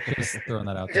 Just throwing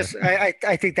that out there.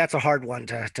 I think that's a hard one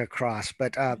to cross,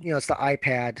 but it's the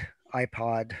iPad,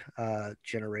 iPod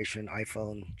generation,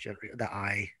 iPhone, the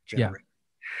I Yeah.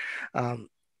 generation.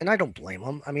 And I don't blame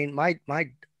them. I mean,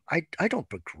 I don't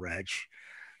begrudge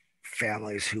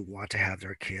families who want to have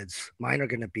their kids. Mine are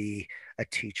going to be a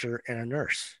teacher and a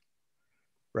nurse,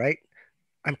 right?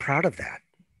 I'm proud of that.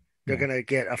 They're going to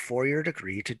get a 4-year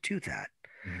degree to do that.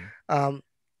 Mm-hmm.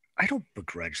 I don't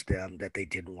begrudge them that they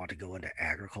didn't want to go into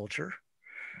agriculture.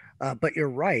 But you're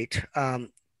right.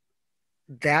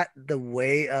 That the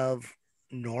way of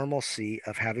normalcy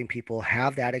of having people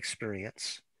have that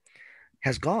experience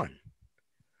has gone.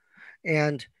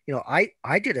 And,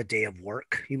 I did a day of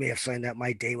work. You may have signed that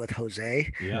my day with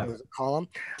Jose. Yeah. It was a column.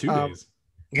 2 days.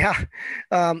 Yeah.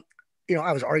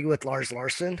 I was arguing with Lars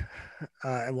Larson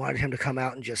and wanted him to come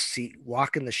out and just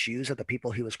walk in the shoes of the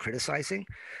people he was criticizing.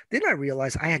 Then I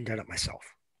realized I hadn't done it myself.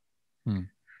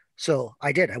 So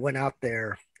I did. I went out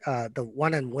there. The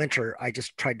one in winter, I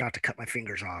just tried not to cut my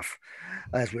fingers off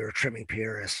as we were trimming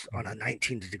Pyrrhus on a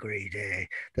 19-degree day.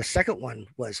 The second one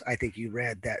was, I think you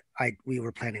read that we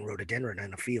were planting rhododendron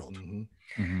in a field.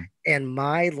 Mm-hmm. Mm-hmm. And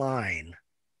my line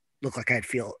looked like I had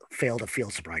failed a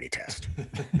field sobriety test.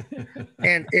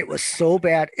 And it was so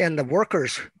bad. And the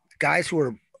workers, guys who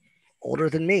were older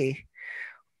than me,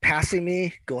 passing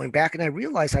me, going back, and I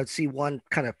realized I'd see one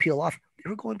kind of peel off. They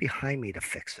were going behind me to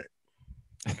fix it.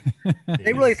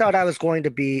 They really thought I was going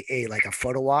to be a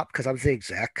photo op because I was the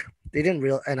exec. They didn't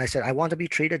and I said, I want to be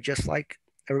treated just like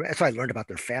everybody. So I learned about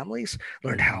their families,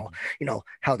 learned how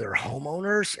they're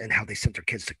homeowners and how they sent their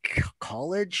kids to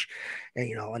college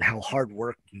and how hard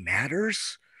work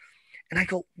matters. And I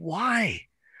go, why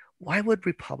would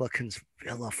Republicans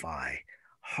vilify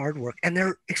hard work? And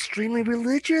they're extremely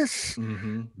religious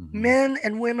men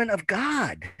and women of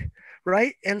God.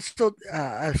 Right. And so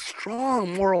a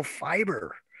strong moral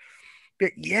fiber,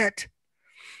 but yet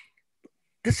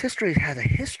this history had a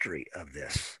history of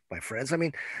this, my friends. I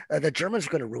mean, the Germans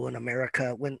were going to ruin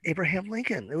America when Abraham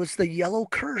Lincoln, it was the yellow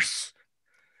curse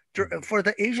for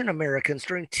the Asian Americans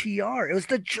during TR. It was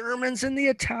the Germans and the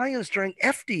Italians during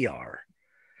FDR.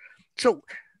 So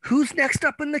who's next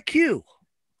up in the queue?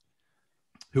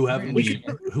 Who haven't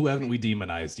we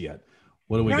demonized yet?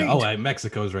 What do we got? Oh,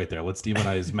 Mexico's right there. Let's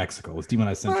demonize Mexico. Let's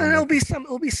demonize Central America.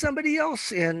 It'll be somebody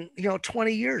else in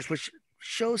 20 years, which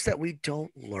shows that we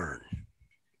don't learn.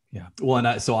 Yeah. Well, and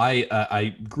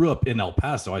I grew up in El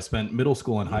Paso. I spent middle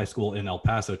school and high school in El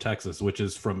Paso, Texas, which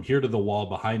is from here to the wall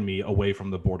behind me, away from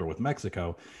the border with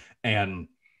Mexico, and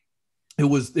it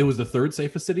was the third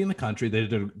safest city in the country. They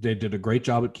did a great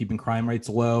job at keeping crime rates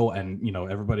low, and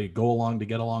everybody go along to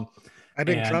get along. I've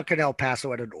been drunk in El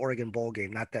Paso at an Oregon Bowl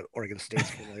game. Not that Oregon State's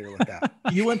familiar with that.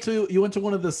 You went to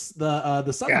one of the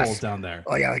Sun Bowls down there.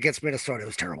 Oh yeah, against Minnesota. It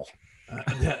was terrible.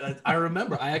 I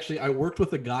remember. I worked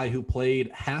with a guy who played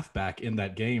halfback in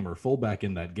that game or fullback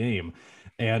in that game,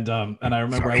 and I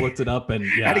remember I looked it up and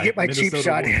I had to get my cheap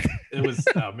shot in. It was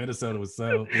Minnesota was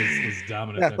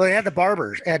dominant. Yeah, well, they had the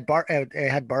Barbers. Had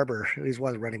Barber. He was one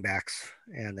of the running backs,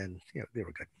 and then they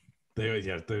were good.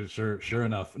 They're sure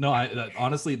enough. No,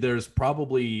 honestly, there's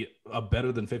probably a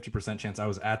better than 50% chance I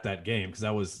was at that game because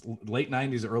that was late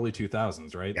 90s, early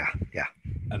 2000s, right? Yeah.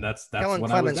 And that's Kellen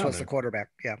when Clemens I was the quarterback.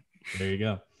 Yeah. There you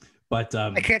go. But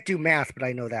I can't do math, but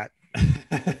I know that.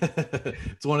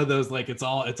 It's one of those it's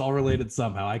all related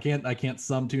somehow. I can't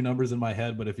sum two numbers in my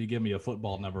head, but if you give me a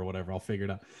football number or whatever, I'll figure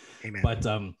it out. Amen. But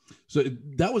so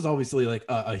that was obviously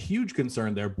a huge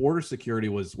concern there. Border security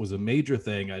was a major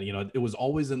thing. It was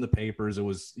always in the papers. It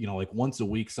was once a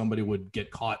week somebody would get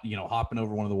caught hopping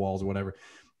over one of the walls or whatever.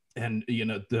 And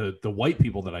the white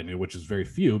people that I knew, which is very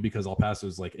few because El Paso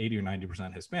is 80 or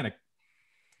 90% Hispanic.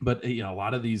 But a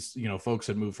lot of these folks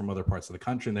had moved from other parts of the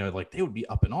country, and they would be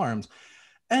up in arms.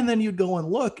 And then you'd go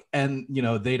and look, and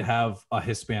they'd have a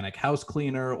Hispanic house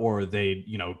cleaner, or they'd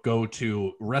go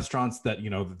to restaurants that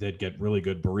they'd get really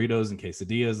good burritos and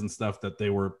quesadillas and stuff that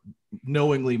they were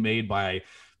knowingly made by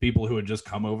people who had just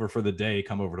come over for the day,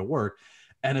 come over to work.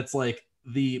 And it's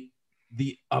the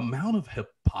amount of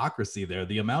hypocrisy there,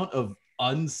 the amount of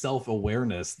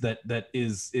unself-awareness that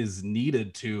is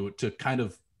needed to kind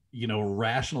of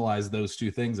rationalize those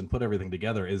two things and put everything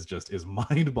together is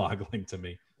mind-boggling to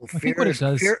me. Well, I think what it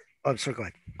does. Oh, sorry, go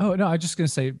ahead. Oh no, I was just gonna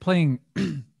say, playing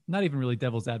not even really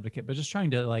devil's advocate, but just trying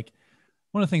to one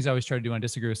of the things I always try to do when I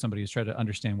disagree with somebody is try to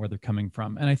understand where they're coming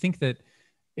from. And I think that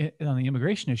on the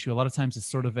immigration issue, a lot of times it's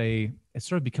sort of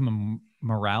become a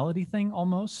morality thing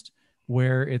almost,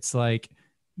 where it's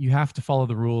you have to follow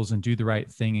the rules and do the right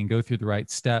thing and go through the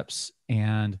right steps.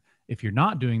 And if you're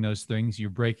not doing those things, you're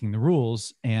breaking the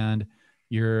rules, and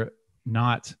you're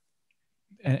not.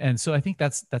 And so I think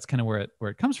that's kind of where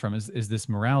it comes from, is this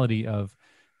morality of,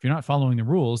 if you're not following the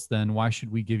rules, then why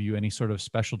should we give you any sort of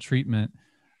special treatment?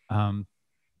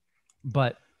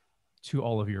 But to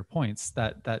all of your points,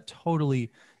 that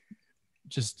totally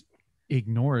just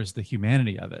ignores the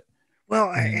humanity of it.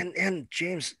 Well, and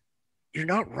James, you're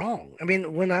not wrong. I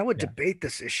mean, when I would debate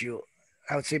this issue,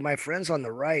 I would say my friends on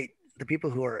the right, the people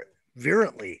who are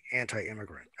virulently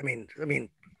anti-immigrant, I mean,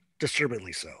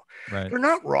 disturbingly so, right, they're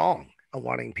not wrong on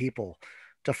wanting people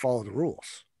to follow the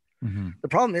rules. Mm-hmm. The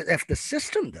problem is, if the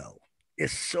system, though,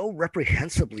 is so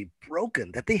reprehensibly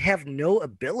broken that they have no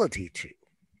ability to.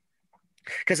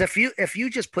 Because if you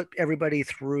just put everybody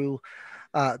through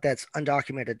that's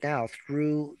undocumented now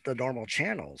through the normal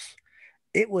channels,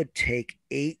 it would take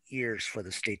 8 years for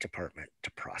the State Department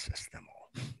to process them all.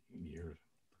 Years.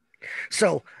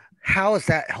 So how is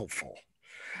that helpful?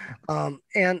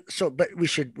 And so, but we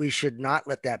should not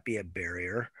let that be a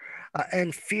barrier.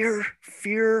 And fear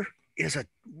is a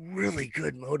really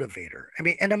good motivator. I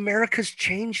mean, and America's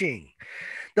changing.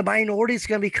 The minority is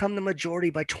going to become the majority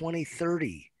by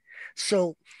 2030.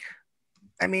 So,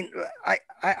 I mean,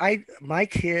 my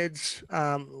kids,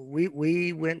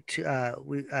 we went to,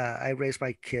 I raised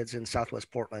my kids in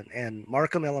Southwest Portland, and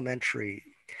Markham Elementary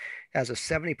has a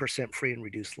 70% free and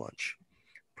reduced lunch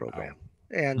program. Wow.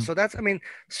 And so that's, I mean,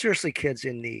 seriously, kids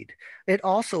in need. It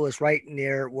also is right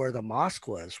near where the mosque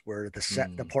was, where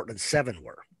the Portland 7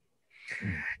 were.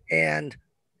 And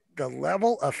the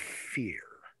level of fear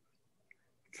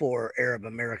for Arab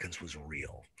Americans was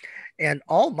real. And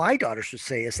all my daughters would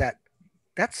say is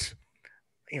that's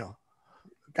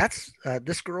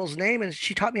this girl's name, and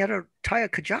she taught me how to tie a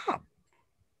hijab.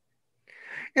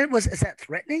 And is that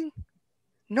threatening?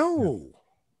 No.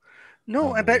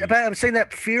 But I'm saying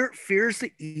that fear is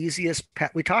the easiest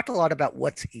path. We talked a lot about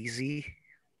what's easy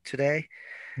today.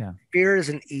 Yeah. Fear is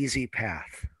an easy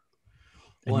path.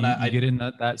 And you get in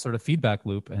that sort of feedback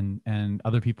loop, and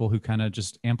other people who kind of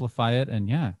just amplify it. And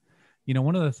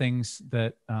one of the things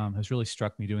that has really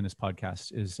struck me doing this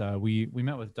podcast is we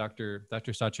met with Dr.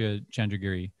 Satya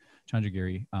Chandragiri,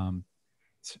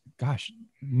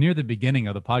 near the beginning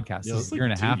of the podcast, a year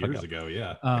and a half ago.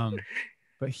 Yeah.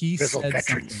 But he said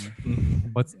something.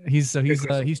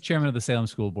 He's chairman of the Salem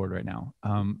School Board right now.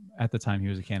 At the time, he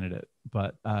was a candidate.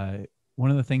 But one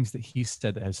of the things that he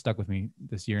said that has stuck with me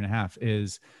this year and a half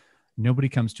is, nobody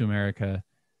comes to America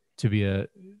to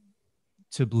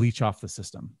bleach off the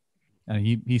system. And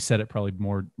he said it probably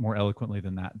more eloquently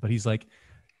than that. But he's like,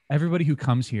 everybody who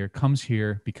comes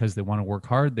here because they want to work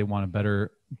hard. They want a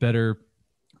better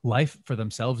life for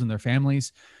themselves and their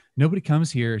families. Nobody comes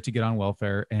here to get on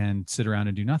welfare and sit around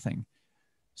and do nothing.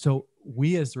 So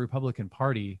we, as the Republican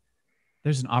Party,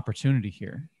 there's an opportunity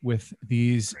here with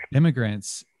these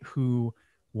immigrants who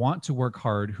want to work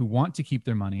hard, who want to keep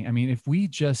their money. I mean, if we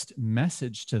just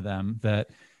message to them that,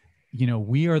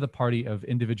 we are the party of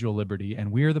individual liberty, and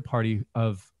we are the party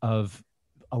of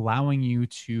allowing you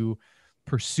to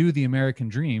pursue the American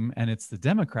dream, and it's the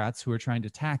Democrats who are trying to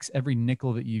tax every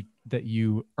nickel that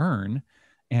you earn,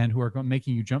 and who are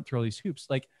making you jump through all these hoops.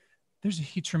 Like, there's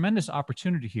a tremendous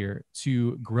opportunity here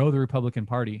to grow the Republican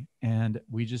Party, and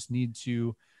we just need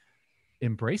to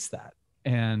embrace that.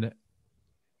 And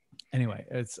anyway,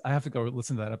 I have to go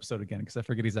listen to that episode again because I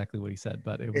forget exactly what he said,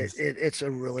 but it's a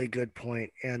really good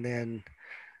point. And then,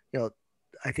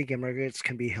 I think immigrants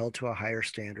can be held to a higher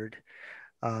standard.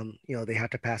 They have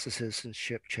to pass a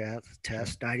citizenship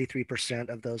test. 93%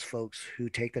 of those folks who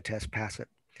take the test pass it.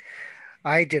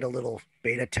 I did a little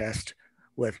beta test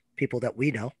with people that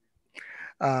we know,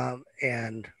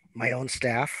 and my own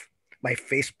staff, my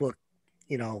Facebook,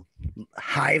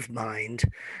 hive mind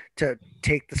to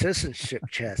take the citizenship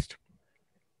test.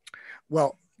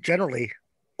 Well, generally,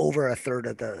 over a third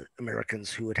of the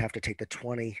Americans who would have to take the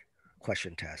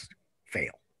 20-question test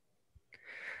fail.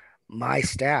 My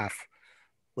staff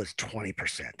was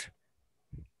 20%.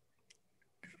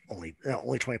 Only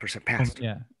 20% passed.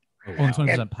 Yeah. Oh, wow. Only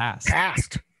 20% And passed.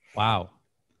 Passed. Wow.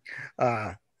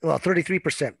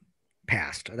 33%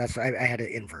 passed. I had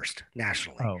it inversed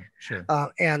nationally. Oh, sure.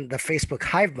 And the Facebook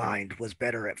hive mind was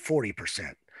better at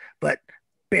 40%, but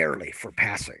barely for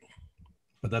passing.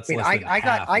 But that's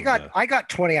I got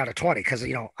 20 out of 20 because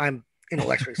I'm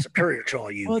intellectually superior to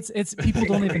all you. Well, it's people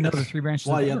don't even know the three branches.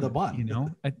 Why of you had the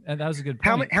government, bond? And that was a good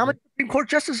point. How many Supreme Court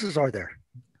justices are there?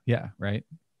 Yeah, right.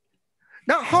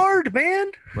 Not hard,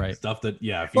 man. Right. Stuff that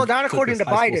Well, not according to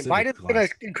Biden. Biden's going to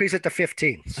increase it to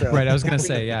 15. So right. I was going to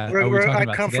say, yeah. We're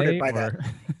uncomforted by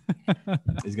that.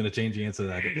 He's going to change the answer to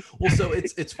that. Well, so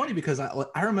it's funny because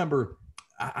I remember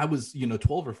I was,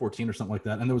 12 or 14 or something like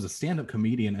that. And there was a stand-up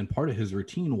comedian, and part of his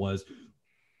routine was,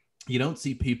 you don't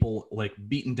see people like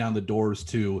beating down the doors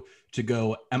to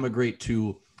go emigrate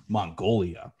to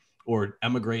Mongolia or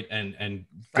emigrate and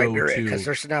go Siberia, to, because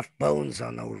there's enough bones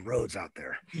on those roads out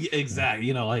there. yeah,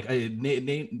 exactly. Like I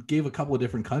gave a couple of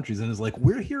different countries, and it's like,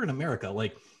 we're here in America.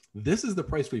 Like, this is the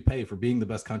price we pay for being the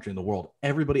best country in the world.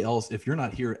 Everybody else, if you're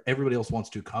not here, everybody else wants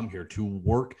to come here to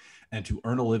work and to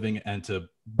earn a living and to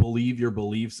believe your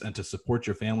beliefs and to support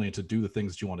your family and to do the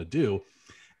things that you want to do.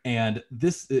 And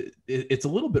this, it's a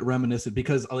little bit reminiscent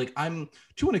because, like, I'm,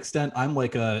 to an extent, I'm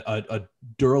like a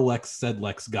Duralex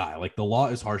Sedlex guy. Like, the law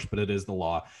is harsh, but it is the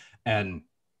law. And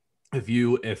if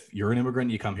you're an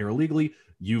immigrant, you come here illegally,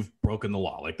 you've broken the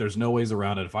law. Like, there's no ways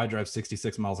around it. If I drive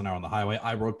 66 miles an hour on the highway,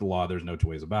 I broke the law. There's no two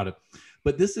ways about it.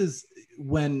 But this is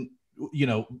when,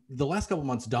 the last couple of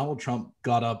months, Donald Trump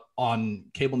got up on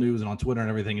cable news and on Twitter and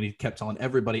everything, and he kept telling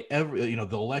everybody, the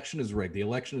election is rigged. The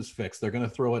election is fixed. They're going to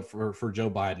throw it for Joe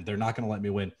Biden. They're not going to let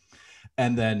me win.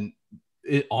 And then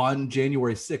on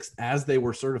January 6th, as they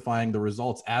were certifying the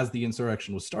results, as the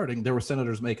insurrection was starting, there were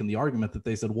senators making the argument that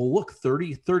they said, well, look,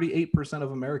 38%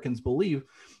 of Americans believe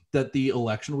that the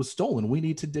election was stolen. We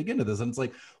need to dig into this. And it's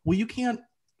like, well, you can't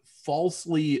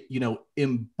falsely,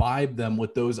 imbibe them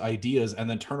with those ideas and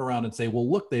then turn around and say, well,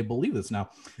 look, they believe this now.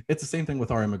 It's the same thing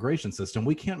with our immigration system.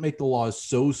 We can't make the laws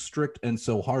so strict and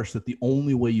so harsh that the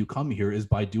only way you come here is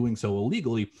by doing so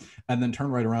illegally, and then turn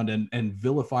right around and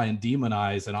vilify and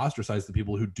demonize and ostracize the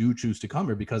people who do choose to come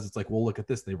here, because it's like, well, look at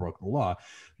this, they broke the law.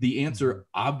 The answer,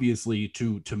 obviously,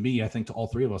 to me, I think to all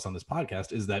three of us on this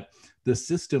podcast, is that the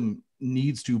system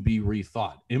needs to be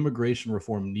rethought. Immigration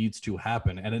reform needs to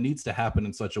happen, and it needs to happen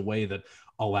in such a way that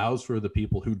allows for the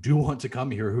people who do want to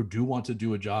come here, who do want to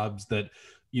do jobs that,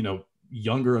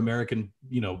 younger American,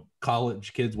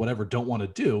 college kids, whatever, don't want to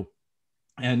do.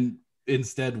 And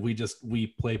instead, we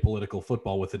play political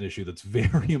football with an issue that's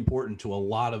very important to a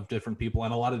lot of different people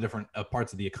and a lot of different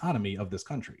parts of the economy of this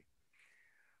country.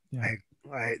 Yeah.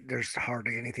 There's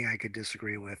hardly anything I could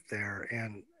disagree with there.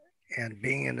 And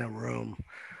being in a room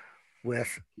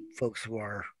with folks who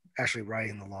are actually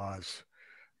writing the laws,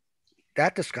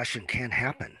 that discussion can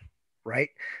happen, right?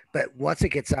 But once it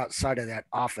gets outside of that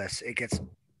office, it gets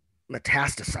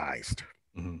metastasized.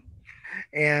 Mm-hmm.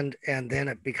 And then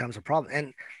it becomes a problem.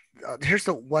 And here's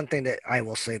the one thing that I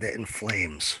will say that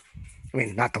inflames. I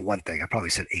mean, not the one thing. I probably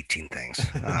said 18 things.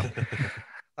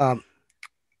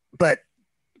 But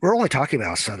we're only talking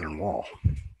about a southern wall.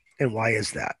 And why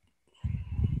is that?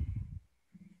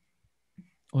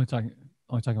 Only talking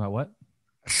about what?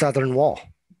 A southern wall.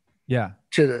 Yeah.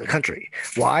 To the country.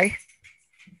 Why?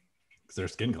 Because their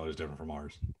skin color is different from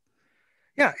ours.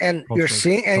 Yeah, and you're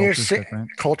seeing,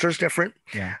 culture's different.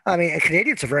 Yeah. I mean,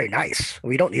 Canadians are very nice.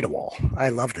 We don't need a wall. I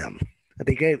love them.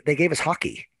 They gave us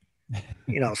hockey.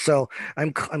 So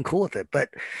I'm cool with it. But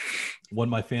won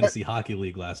my fantasy hockey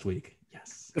league last week.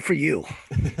 Yes. Good for you.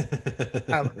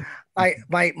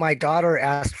 My daughter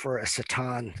asked for a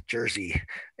Satan jersey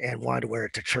and wanted to wear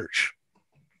it to church.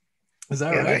 Is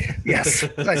that right? Yes.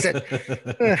 I said,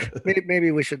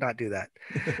 maybe we should not do that.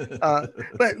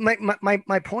 But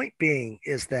my point being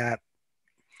is that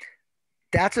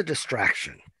that's a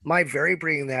distraction. My very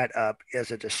bringing that up is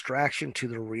a distraction to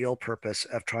the real purpose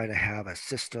of trying to have a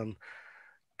system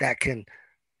that can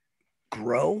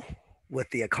grow with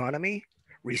the economy,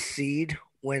 recede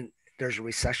when there's a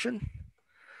recession,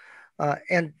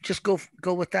 and just go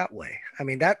with that way. I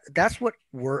mean, that's what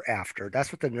we're after.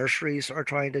 That's what the nurseries are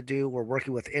trying to do. We're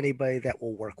working with anybody that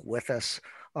will work with us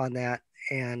on that.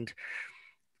 And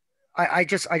I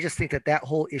just think that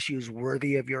whole issue is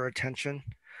worthy of your attention,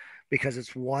 because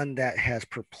it's one that has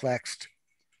perplexed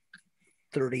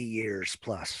 30 years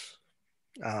plus,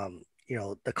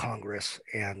 the Congress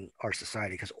and our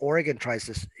society. Because Oregon tries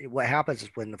this. What happens is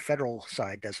when the federal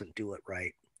side doesn't do it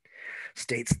right,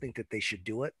 states think that they should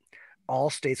do it. All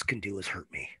states can do is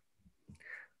hurt me.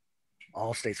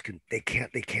 All states they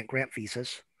can't grant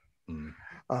visas. Mm.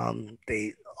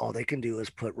 All they can do is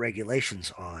put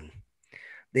regulations on.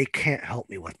 They can't help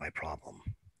me with my problem.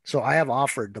 So I have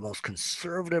offered the most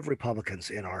conservative Republicans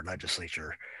in our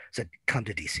legislature, said, come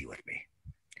to DC with me,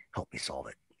 help me solve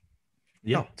it.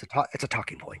 Yeah, no, it's a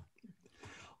talking point.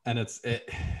 And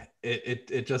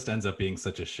it just ends up being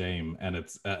such a shame, and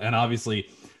it's and obviously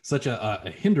such a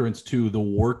hindrance to the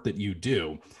work that you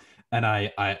do. And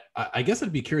I guess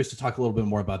I'd be curious to talk a little bit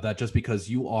more about that, just because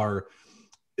you are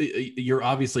you're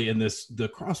obviously in the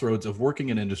crossroads of working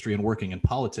in industry and working in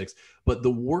politics, but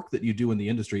the work that you do in the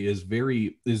industry is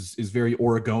very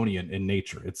Oregonian in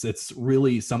nature. It's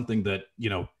really something that,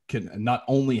 can not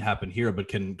only happen here, but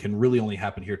can really only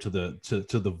happen here to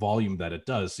the volume that it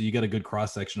does. So you get a good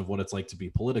cross section of what it's like to be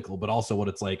political, but also what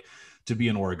it's like to be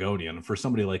an Oregonian. For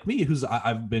somebody like me,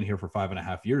 I've been here for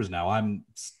 5.5 years now,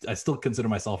 I still consider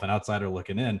myself an outsider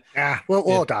looking in. Yeah,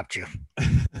 we'll adopt you.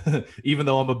 Even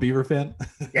though I'm a Beaver fan.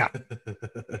 Yeah.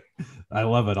 I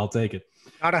love it. I'll take it.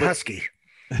 Not a Husky.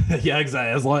 Yeah,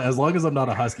 exactly. As long as I'm not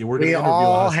a Husky, we're we going to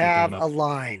all have a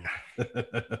line.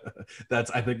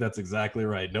 I think that's exactly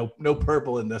right. No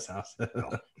purple in this house.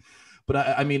 No.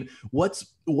 But I mean, what's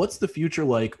the future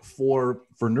like for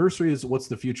nurseries? What's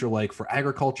the future like for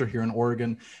agriculture here in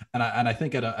Oregon? And I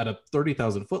think at a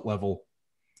 30,000 foot level,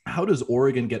 how does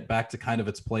Oregon get back to kind of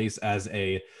its place as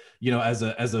a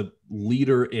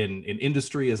leader in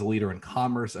industry, as a leader in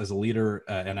commerce, as a leader,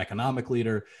 an economic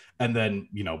leader, and then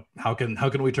how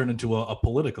can we turn into a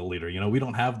political leader? We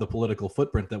don't have the political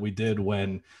footprint that we did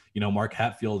when Mark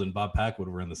Hatfield and Bob Packwood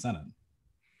were in the Senate.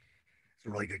 It's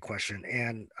a really good question,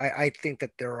 and I think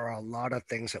that there are a lot of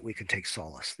things that you can take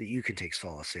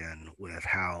solace in with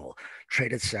how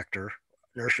traded sector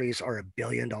nurseries are $1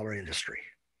 billion industry.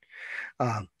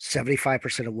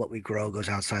 75% of what we grow goes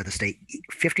outside the state,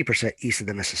 50% east of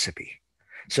the Mississippi.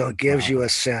 So it gives you a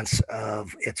sense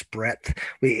of its breadth.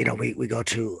 We go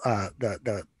to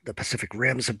the Pacific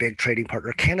Rim is a big trading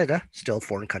partner. Canada, still a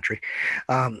foreign country,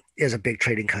 is a big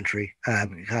trading country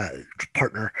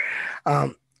partner.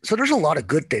 So there's a lot of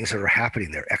good things that are happening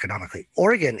there economically.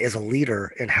 Oregon is a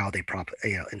leader in how they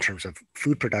in terms of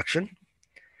food production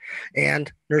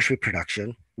and nursery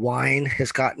production. Wine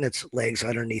has gotten its legs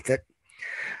underneath it.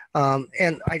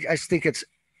 And I think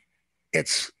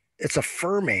it's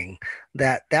affirming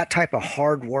that type of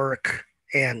hard work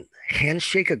and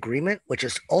handshake agreement, which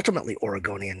is ultimately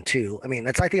Oregonian too. I mean,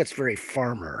 I think it's very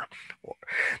farmer,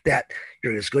 that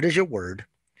you're as good as your word.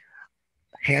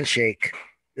 Handshake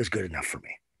is good enough for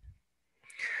me.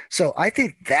 So I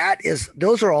think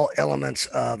those are all elements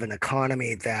of an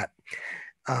economy that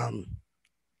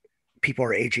people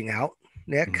are aging out.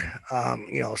 Nick,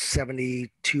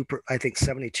 72, I think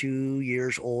 72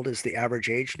 years old is the average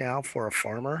age now for a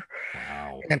farmer.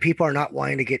 Wow. And people are not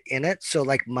wanting to get in it. So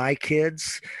like my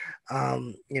kids,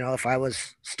 if I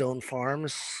was Stone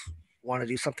Farms, want to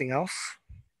do something else.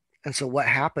 And so what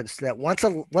happens to that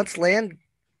once land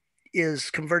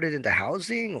is converted into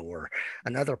housing or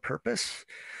another purpose,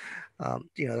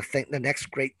 the next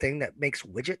great thing that makes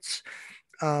widgets,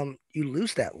 you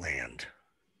lose that land.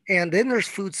 And then there's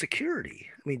food security.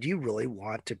 I mean, do you really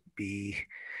want to be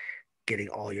getting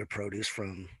all your produce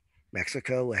from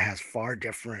Mexico? It has far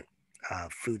different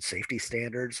food safety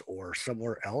standards, or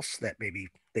somewhere else that maybe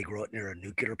they grow it near a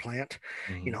nuclear plant.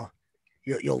 Mm-hmm.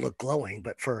 You'll look glowing,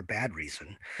 but for a bad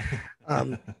reason.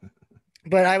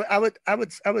 But I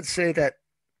would say that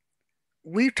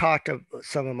we've talked to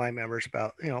some of my members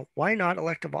about, why not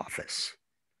elective office?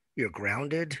 You're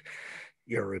grounded,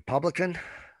 you're a Republican,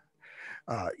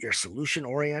 you're solution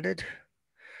oriented,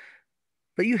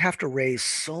 but you have to raise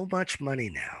so much money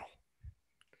now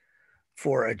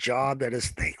for a job that is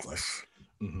thankless.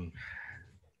 Mm-hmm.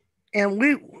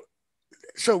 And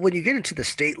so when you get into the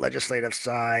state legislative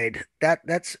side,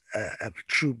 that's a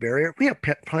true barrier. We have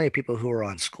plenty of people who are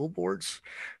on school boards,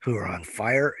 who are on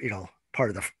fire, part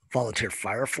of the volunteer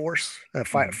fire force,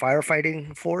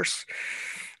 firefighting force.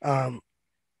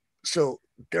 So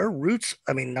their roots,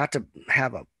 I mean, not to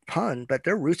have a pun, but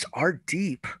their roots are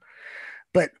deep.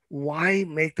 But why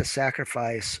make the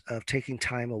sacrifice of taking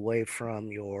time away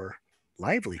from your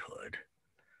livelihood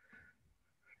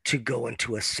to go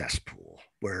into a cesspool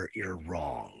where you're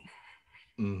wrong?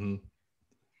 Mm-hmm.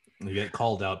 You get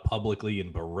called out publicly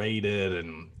and berated,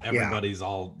 and everybody's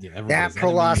that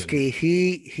Perlowski,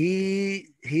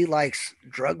 he likes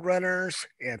drug runners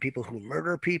and people who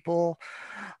murder people,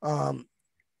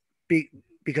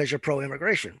 because you're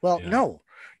pro-immigration. Well, no.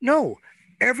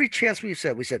 Every chance we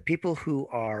said people who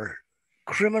are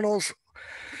criminals,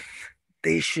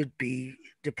 they should be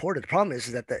deported. The problem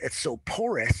is that it's so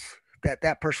porous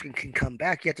that person can come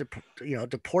back. You have to,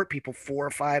 deport people 4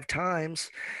 or 5 times.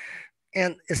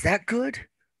 And is that good?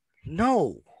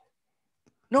 No,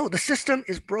 the system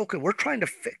is broken. We're trying to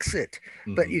fix it,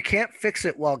 but you can't fix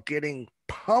it while getting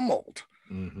pummeled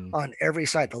on every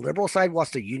side. The liberal side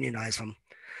wants to unionize them.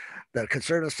 The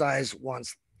conservative side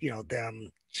wants,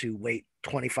 them to wait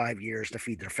 25 years to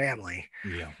feed their family.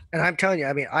 Yeah. And I'm telling you,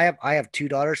 I mean, I have 2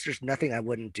 daughters. There's nothing I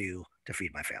wouldn't do to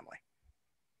feed my family.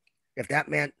 If that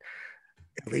meant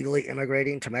illegally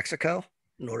immigrating to Mexico,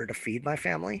 in order to feed my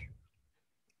family,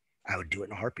 I would do it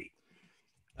in a heartbeat.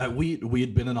 We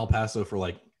had been in El Paso for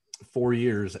like 4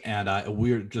 years, and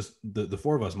we're just the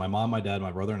four of us, my mom, my dad,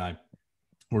 my brother, and I,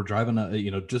 were driving,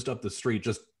 just up the street,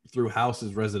 just through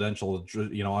houses, residential,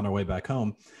 on our way back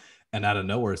home. And out of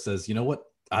nowhere it says, you know what?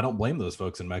 I don't blame those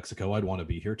folks in Mexico. I'd want to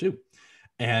be here too.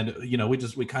 And,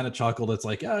 we kind of chuckled. It's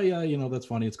like, oh yeah, that's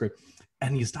funny. It's great.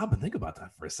 And you stop and think about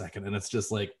that for a second. And it's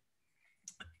just like,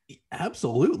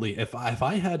 absolutely. If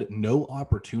I had no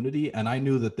opportunity, and I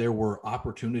knew that there were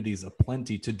opportunities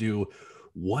aplenty to do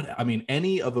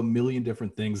any of a million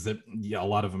different things that a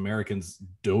lot of Americans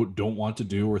don't want to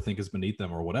do or think is beneath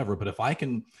them or whatever. But if I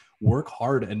can work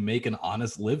hard and make an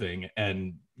honest living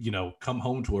and, come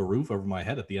home to a roof over my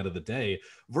head at the end of the day,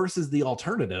 versus the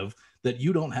alternative that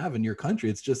you don't have in your country,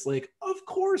 it's just like, of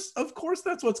course,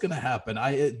 that's what's going to happen.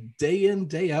 Day in,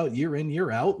 day out, year in,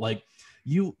 year out, like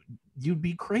you'd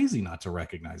be crazy not to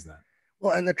recognize that.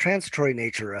 Well, and the transitory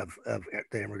nature of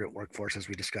the immigrant workforce, as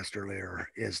we discussed earlier,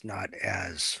 is not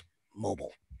as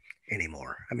mobile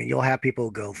anymore. I mean, you'll have people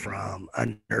go from a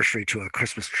nursery to a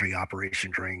Christmas tree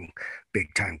operation during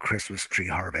big time Christmas tree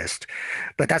harvest,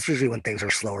 but that's usually when things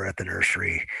are slower at the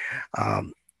nursery.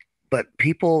 But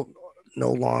people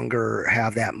no longer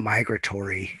have that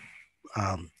migratory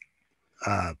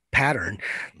pattern.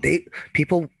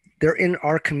 They're in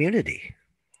our community,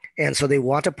 and so they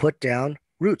want to put down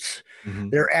roots. Mm-hmm.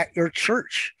 They're at your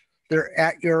church. They're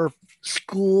at your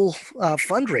school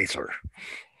fundraiser.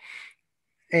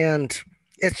 And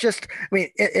it's just,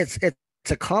 it's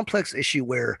a complex issue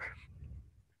where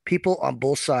people on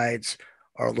both sides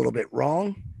are a little bit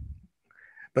wrong,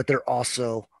 but they're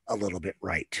also a little bit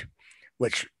right,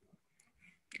 which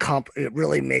it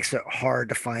really makes it hard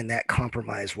to find that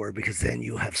compromise word, because then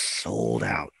you have sold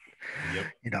out. Yep.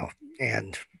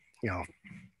 And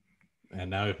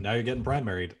now you're getting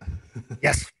primaried.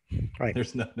 Yes. Right.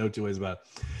 There's no two ways about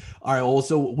it. All right. Well,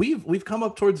 so we've come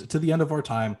up to the end of our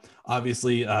time.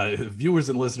 Obviously, viewers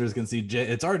and listeners can see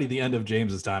it's already the end of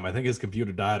James's time. I think his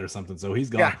computer died or something, so he's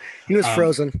gone. Yeah, he was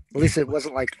frozen. At least it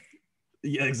wasn't like.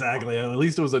 Yeah, exactly. At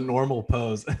least it was a normal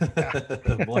pose.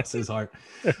 Bless his heart.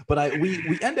 But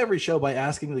we end every show by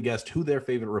asking the guest who their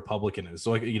favorite Republican is.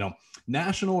 So,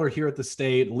 national or here at the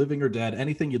state, living or dead,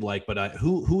 anything you'd like. But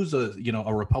who's a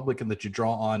Republican that you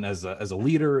draw on as a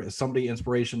leader, as somebody,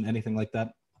 inspiration, anything like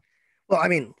that? Well,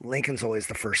 Lincoln's always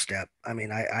the first step.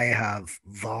 I have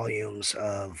volumes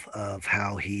of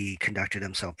how he conducted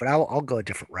himself, but I'll go a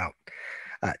different route.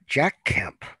 Jack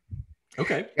Kemp.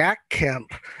 Okay. Jack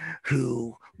Kemp,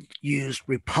 who used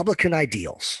Republican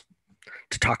ideals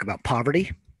to talk about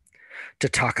poverty, to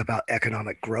talk about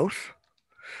economic growth,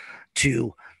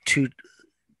 to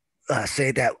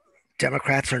say that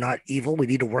Democrats are not evil. We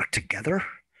need to work together.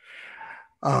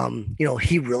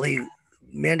 He really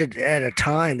meant it at a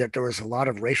time that there was a lot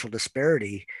of racial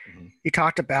disparity. Mm-hmm. He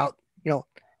talked about,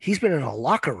 he's been in a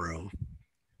locker room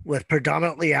with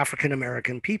predominantly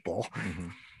African-American people. Mm-hmm.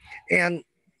 And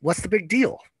what's the big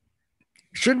deal?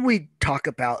 Shouldn't we talk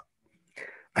about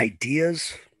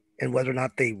ideas and whether or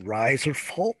not they rise or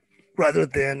fall, rather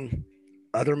than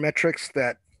other metrics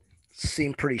that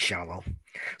seem pretty shallow?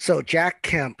 So Jack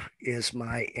Kemp is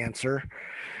my answer.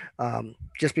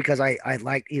 Just because I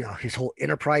like, his whole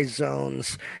enterprise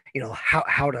zones,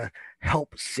 how to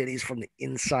help cities from the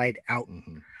inside out.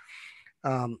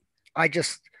 Mm-hmm.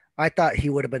 I thought he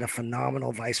would have been a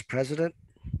phenomenal vice president.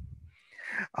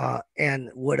 And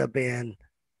would have been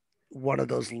one of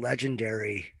those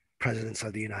legendary presidents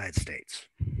of the United States.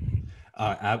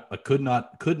 I could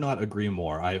not agree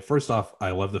more. First off,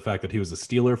 I love the fact that he was a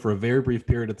Steeler for a very brief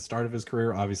period at the start of his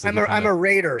career. Obviously, I'm a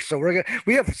Raider, so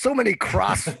we have so many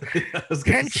cross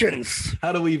pensions.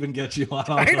 How do we even get you on?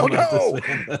 I don't know.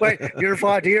 Wait, your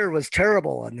Vaudier was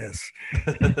terrible on this.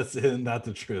 Isn't that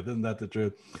the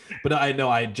truth? But I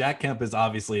know Jack Kemp is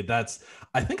obviously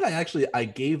I think I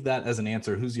gave that as an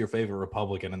answer. Who's your favorite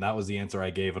Republican? And that was the answer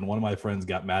I gave. And one of my friends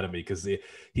got mad at me because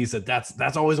he said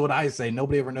that's always what I say.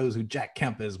 Nobody ever knows who Jack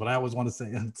Kemp is, but I always want to say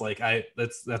it's like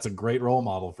that's a great role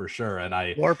model for sure.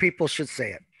 And more people should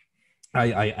say it.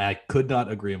 I could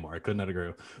not agree more.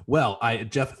 Well,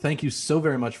 Jeff, thank you so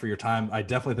very much for your time. I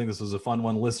definitely think this was a fun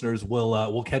one. Listeners,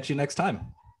 we'll catch you next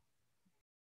time.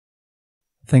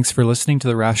 Thanks for listening to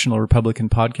the Rational Republican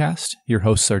podcast. Your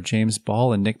hosts are James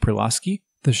Ball and Nick Perlosky.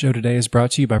 The show today is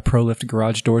brought to you by ProLift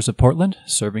Garage Doors of Portland,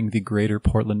 serving the greater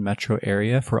Portland metro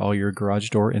area for all your garage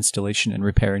door installation and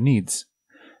repair needs.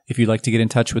 If you'd like to get in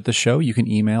touch with the show, you can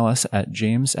email us at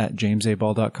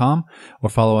james@jamesaball.com or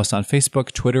follow us on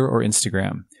Facebook, Twitter, or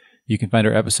Instagram. You can find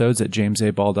our episodes at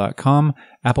jamesaball.com,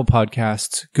 Apple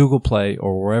Podcasts, Google Play,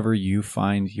 or wherever you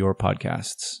find your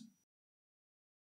podcasts.